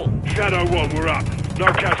able. Shadow 1, we're up. No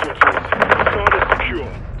casualties. Zone is secure.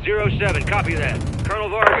 07, copy that. Colonel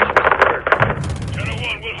Vargas, what's the word? Shadow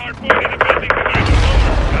 1, we'll hardpoint in the building behind us.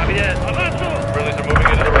 Over. Copy that. Avanzo! Friendlies are moving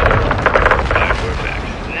into the restaurant. Alright, we're back.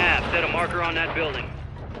 Nav, set a marker on that building.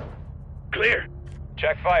 Clear.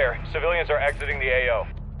 Check fire. Civilians are exiting the AO.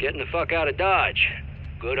 Getting the fuck out of Dodge.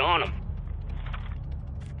 Good on them.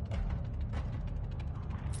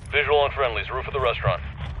 Visual on friendlies. Roof of the restaurant.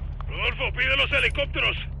 Rodolfo, pide los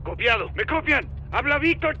helicópteros. Copiado. ¿Me copian? Habla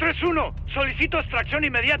Víctor 3-1. Solicito extracción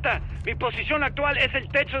inmediata. Mi posición actual es el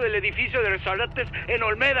techo del edificio de restaurantes en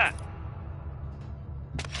Olmeda.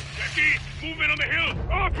 Jackie, movement on the hill.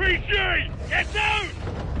 RPG! Get down!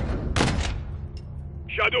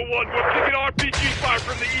 Shadow 1, we're taking RPG fire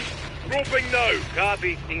from the east. Roping now.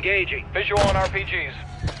 Copy. Engaging. Visual on RPGs.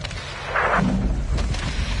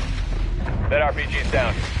 That RPG's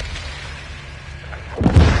down.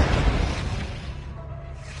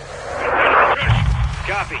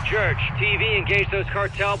 Copy, church. TV, engage those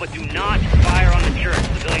cartel, but do not fire on the church.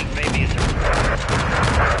 Civilians may be attacked.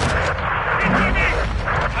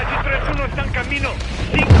 Allí 3-1 está en camino.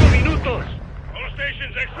 5 minutos. All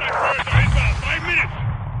stations, extract birds are inbound. 5 minutes.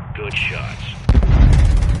 Good shots.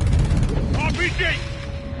 RPG!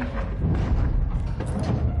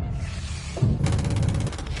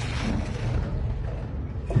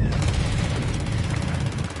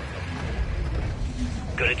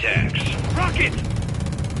 Good attacks. Rocket!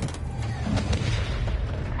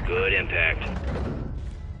 Good impact.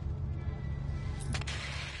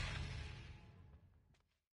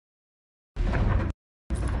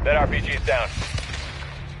 That RPG's down.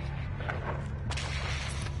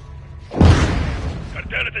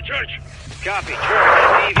 Cartel at the church. Copy.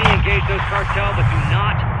 Church. TV, engage those cartel, but do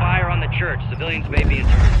not fire on the church. Civilians may be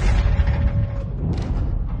interned.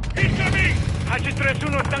 ¡Incoming!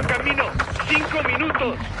 H31 está en camino. 5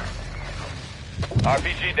 minutos.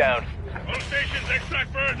 RPG down. All stations,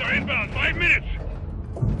 extract birds are inbound. 5 minutes.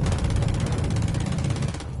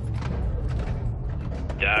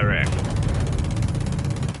 Direct.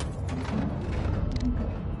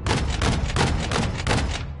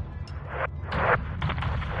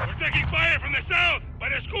 We're taking fire from the south, by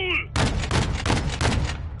the school.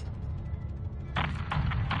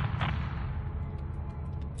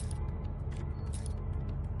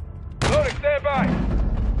 Loading, stand by.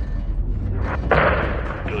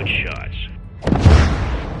 Good shots.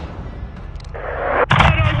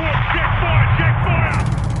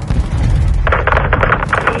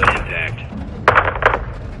 Good impact.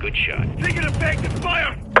 Good shot. Taking effective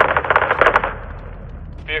fire.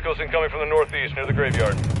 Vehicles incoming from the northeast near the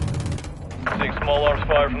graveyard. Seeing small arms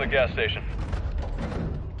fire from the gas station.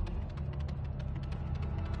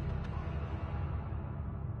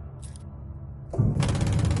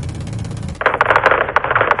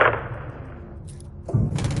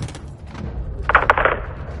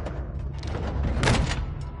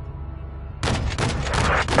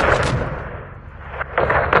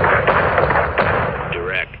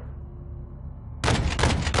 Direct.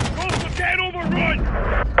 Coastal can't overrun.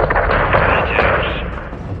 Good attacks.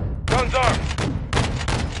 Guns armed.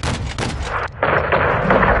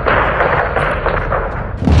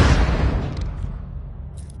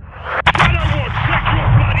 Shadow 1, check your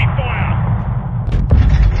bloody fire.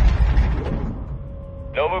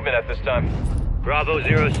 No movement at this time. Bravo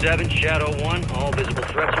 07, Shadow 1. All visible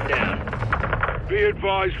threats are down. Be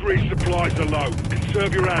advised, resupplies are low.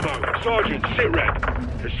 Conserve your ammo. Sergeant, sit rep.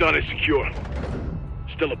 Hassan is secure.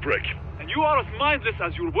 Still a brick. And you are as mindless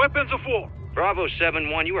as your weapons of war. Bravo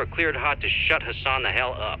 7-1, you are cleared hot to shut Hassan the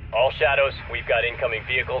hell up. All shadows, we've got incoming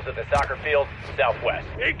vehicles at the soccer field, southwest.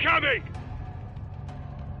 Incoming!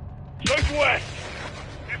 Southwest!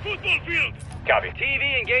 The football field! Copy.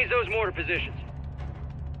 TV, engage those mortar positions.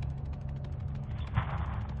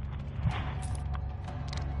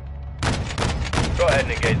 Go ahead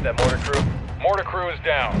and engage that mortar crew. Mortar crew is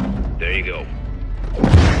down. There you go.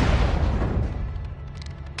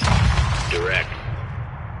 Direct.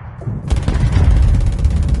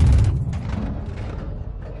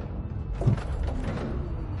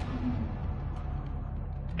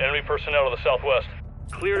 Enemy personnel to the southwest.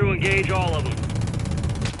 Clear to engage all of them.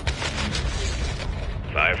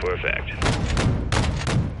 Fire for effect.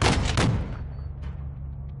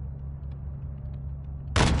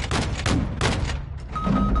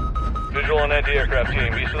 Visual on anti-aircraft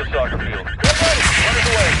team, east of the soccer field. Get ready!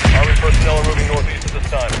 Underway! Army personnel are moving northeast at this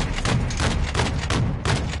time.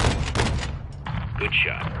 Good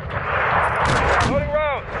shot. Loading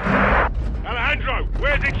rounds! Alejandro,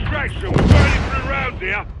 where's extraction? We're burning through rounds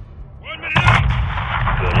here. 1 minute out!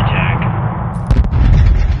 Good attack.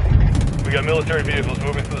 We got military vehicles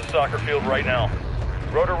moving through the soccer field right now.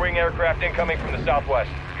 Rotor wing aircraft incoming from the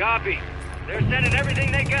southwest. Copy. They're sending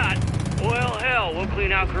everything they got. Well, hell, we'll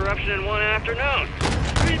clean out corruption in one afternoon.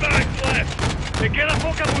 3 bags left. Me queda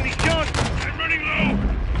poca munición. I'm running low.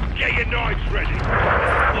 Get your knives ready.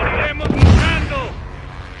 Moriremos luchando.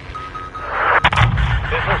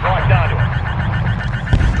 This was locked onto us.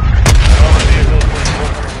 Armored vehicles were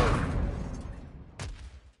removed.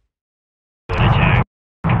 Good attack.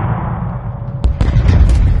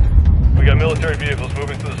 We got military vehicles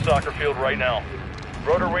moving through the soccer field right now.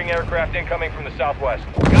 Rotor wing aircraft incoming from the southwest.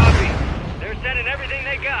 Copy. They're sending everything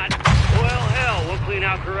they got. Well, hell, we'll clean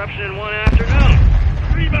out corruption in one afternoon.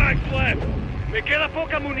 3 bags left. Me queda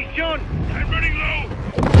poca munición. I'm running low.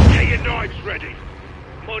 Get your knives ready.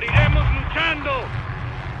 Moriremos luchando.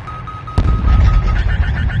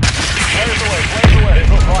 Flares away, flares away. This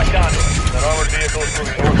was locked onto us. That armored vehicle is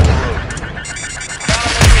moving north of the road.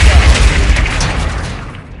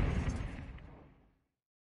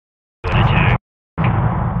 Good attack.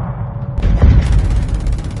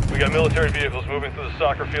 We got military vehicles moving through the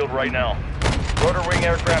soccer field right now. Rotor wing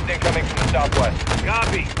aircraft incoming from the southwest.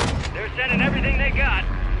 Copy. They're sending everything they got.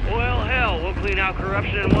 Well, hell, we'll clean out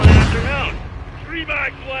corruption in one afternoon. 3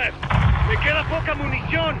 bags left. Me queda poca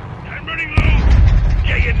munición. I'm running low.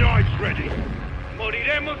 Get your knives ready.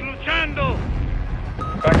 Moriremos luchando.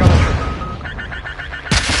 Back on the trooper.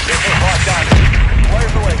 This was locked onto us.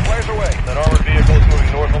 Flares Fires away. That armored vehicle is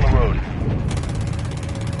moving north on the road.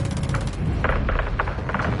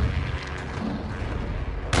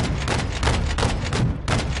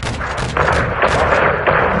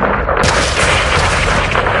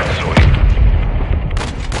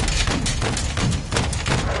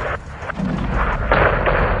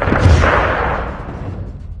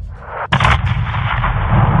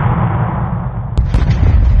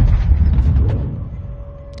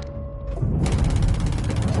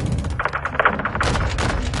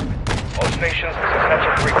 Stations, this is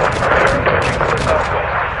Hatchet 3-1. Approaching to the southwest.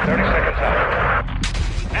 30 seconds out.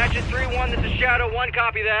 Hatchet 3-1, this is Shadow 1,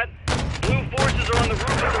 copy that. Blue forces are on the roof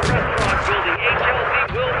of the restaurant building. HLZ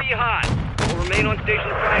will be hot. We'll remain on station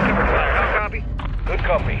to try and cover fire. How copy? Good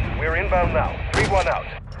copy. We're inbound now. 3-1 out.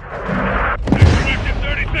 Disconnected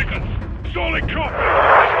 30 seconds. Solid copy.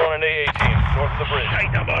 Visual on an A-18, north of the bridge. Take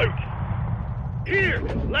them out. Here,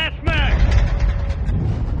 last mag.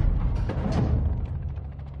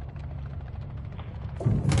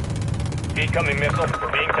 Incoming missile.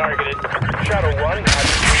 We're being targeted. Shadow 1,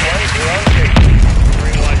 Hatchet 3-1, we're on station.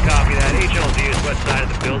 3-1, copy that. HLZ is west side of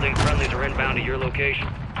the building. Friendlies are inbound to your location.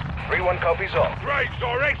 3-1 copies all. Great,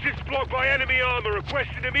 our exit's blocked by enemy armor.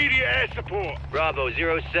 Requesting immediate air support. Bravo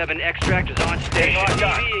 07, extract is on station.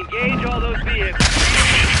 TV, engage all those vehicles.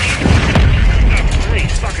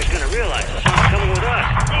 These fuckers gonna realize the sun's coming with us.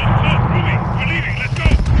 Moving, we're leaving, let's go.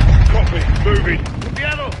 Copy, moving.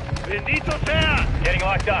 Cuidado, bendito sea. Getting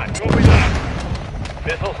locked on. Copy that.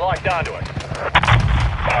 Missiles locked onto us.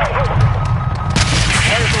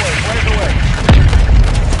 Flares away.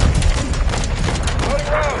 Loading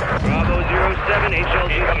round. Bravo 07,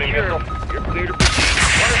 HLZ secure. You're clear to proceed.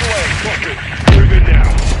 Flares away. Copy, moving now.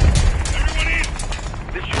 Everyone in.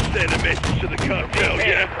 This should send a message to the cartel,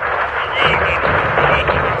 yeah?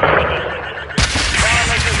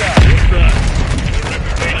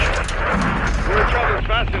 We're in trouble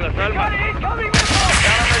fast in the Thelma. Incoming missile!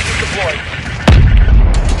 Countermeasures deployed.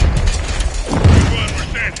 3-1, we're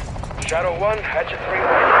sent. Shadow 1, Hatchet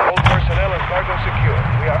 3-1. All personnel and cargo secure.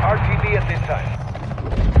 We are RTB at this time.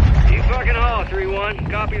 Keep fucking haul, 3-1.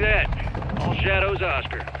 Copy that. All Shadows,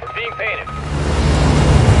 Oscar. We're being painted.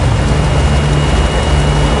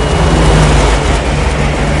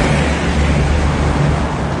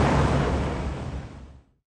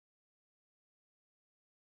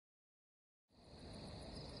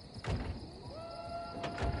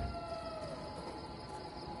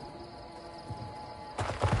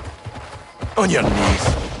 On your knees.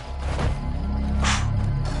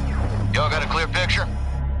 Y'all got a clear picture?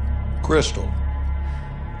 Crystal.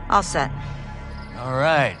 All set. All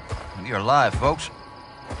right. You're live, folks.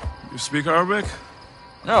 You speak Arabic?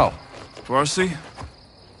 No. Farsi?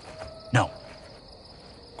 No.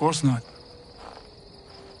 Of course not.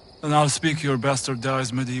 Then I'll speak your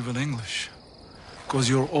bastardized medieval English. Because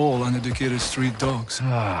you're all uneducated street dogs.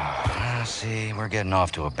 See, we're getting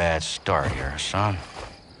off to a bad start here, son.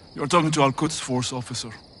 You're talking to Al-Quds Force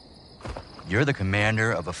officer. You're the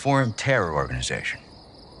commander of a foreign terror organization.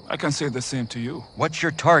 I can say the same to you. What's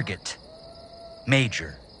your target,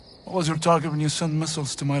 Major? What was your target when you sent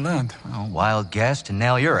missiles to my land? Well, wild guess to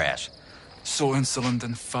nail your ass. So insolent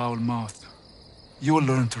and foul-mouthed. You will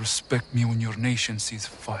learn to respect me when your nation sees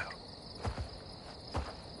fire.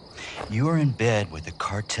 You were in bed with the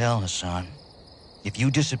cartel, Hassan. If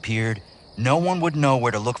you disappeared, no one would know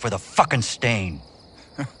where to look for the fucking stain.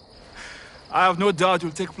 I have no doubt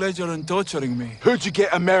you'll take pleasure in torturing me. Who'd you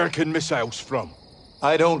get American missiles from?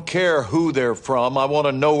 I don't care who they're from. I want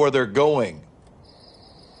to know where they're going.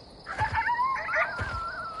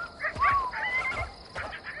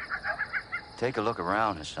 Take a look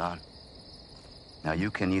around, Hassan. Now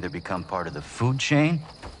you can either become part of the food chain,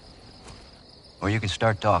 or you can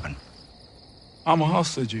start talking. I'm a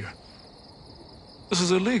hostage here. This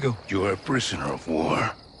is illegal. You're a prisoner of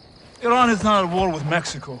war. Iran is not at war with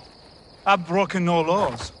Mexico. I've broken no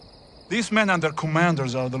laws. These men and their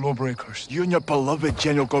commanders are the lawbreakers. You and your beloved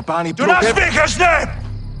General Gobani Do not speak his name!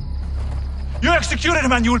 You executed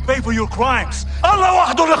him and you will pay for your crimes. Allah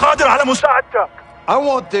wahdu al-qadir ala musa'adak. I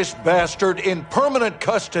want this bastard in permanent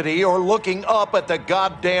custody or looking up at the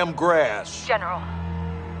goddamn grass. General,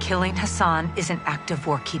 killing Hassan is an act of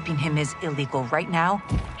war. Keeping him is illegal. Right now,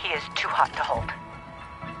 he is too hot to hold.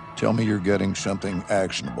 Tell me you're getting something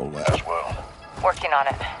actionable as well. Working on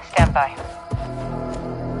it. Stand by.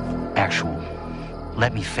 Actual.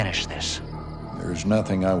 Let me finish this. There's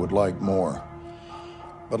nothing I would like more.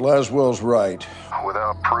 But Laswell's right.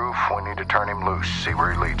 Without proof, we need to turn him loose, see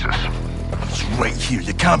where he leads us. It's right here.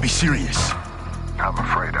 You can't be serious. I'm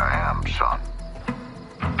afraid I am, son.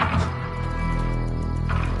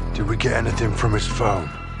 Did we get anything from his phone?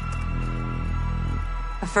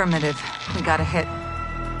 Affirmative. We got a hit.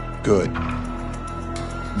 Good.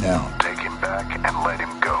 Now, Take him back and let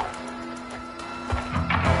him go.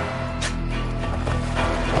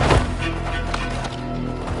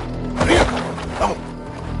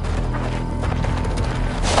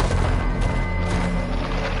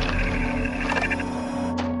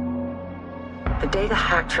 The data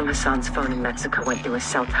hacked from Hassan's phone in Mexico went through a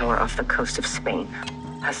cell tower off the coast of Spain.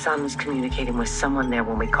 Hassan was communicating with someone there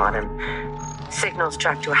when we caught him. Signals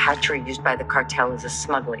tracked to a hatchery used by the cartel as a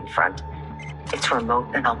smuggling front. It's remote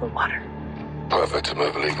and on the water. Perfect to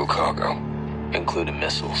move illegal cargo. Including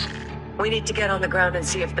missiles. We need to get on the ground and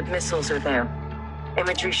see if the missiles are there.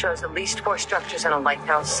 Imagery shows at least 4 structures and a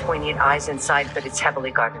lighthouse. We need eyes inside, but it's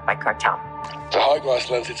heavily guarded by cartel. The high grass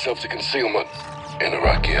lends itself to concealment in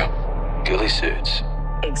Iraqia. Ghillie suits.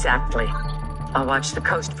 Exactly. I'll watch the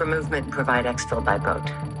coast for movement and provide exfil by boat.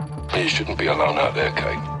 You shouldn't be alone out there,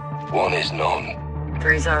 Kate. 1 is none.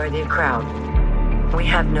 3's already a crowd. We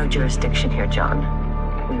have no jurisdiction here, John.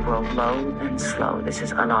 We roll low and slow. This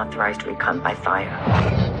is unauthorized recon by fire.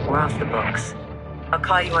 We're off the books. I'll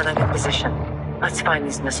call you when I'm in position. Let's find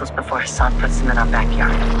these missiles before Hassan puts them in our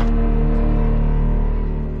backyard.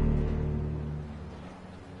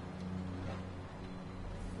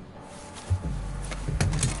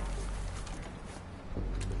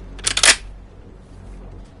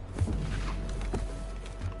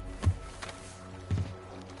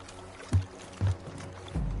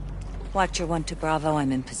 Watcher 1 to Bravo,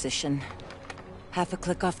 I'm in position. Half a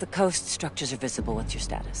click off the coast, structures are visible. What's your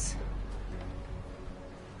status?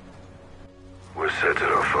 We're set at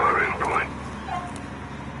our firing point.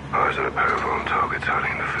 Eyes on a pair of armed targets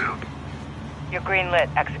hiding in the field. You're green lit.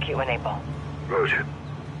 Execute when able. Roger.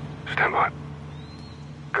 Stand by.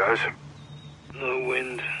 Guys? No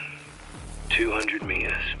wind. 200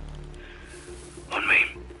 meters. On me.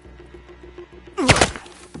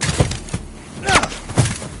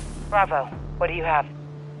 Bravo. What do you have?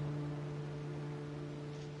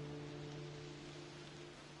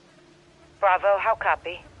 Bravo, how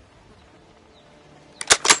copy?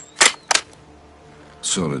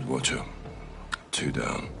 Solid, Watcher. 2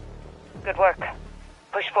 down. Good work.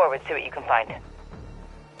 Push forward, see what you can find.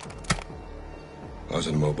 Eyes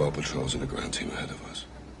on the mobile patrols and a ground team ahead of us.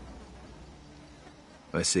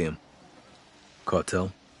 I see him.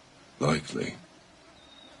 Cartel? Likely.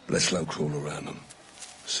 Let's slow crawl around them.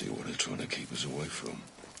 See what they're trying to keep us away from.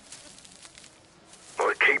 All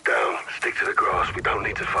right, keep down. Stick to the grass. We don't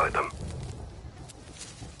need to fight them.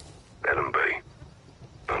 Let them be.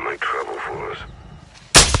 They'll make trouble for us.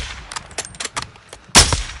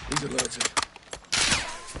 He's alerted.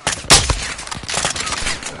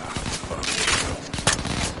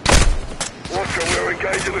 Watcher, we're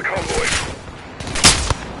engaging the convoy.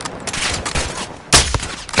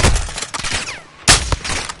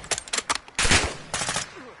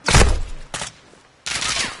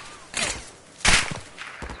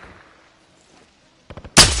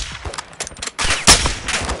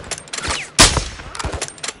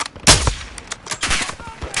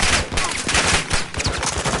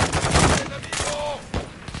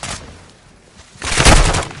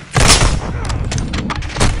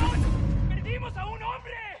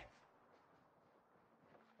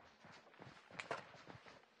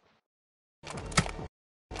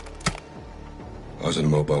 Eyes on the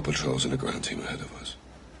mobile patrols and a ground team ahead of us.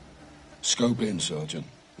 Scope in, Sergeant.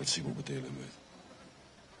 Let's see what we're dealing with.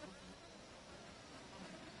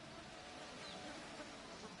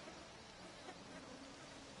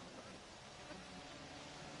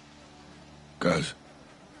 Guys,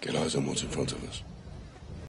 get eyes on what's in front of us.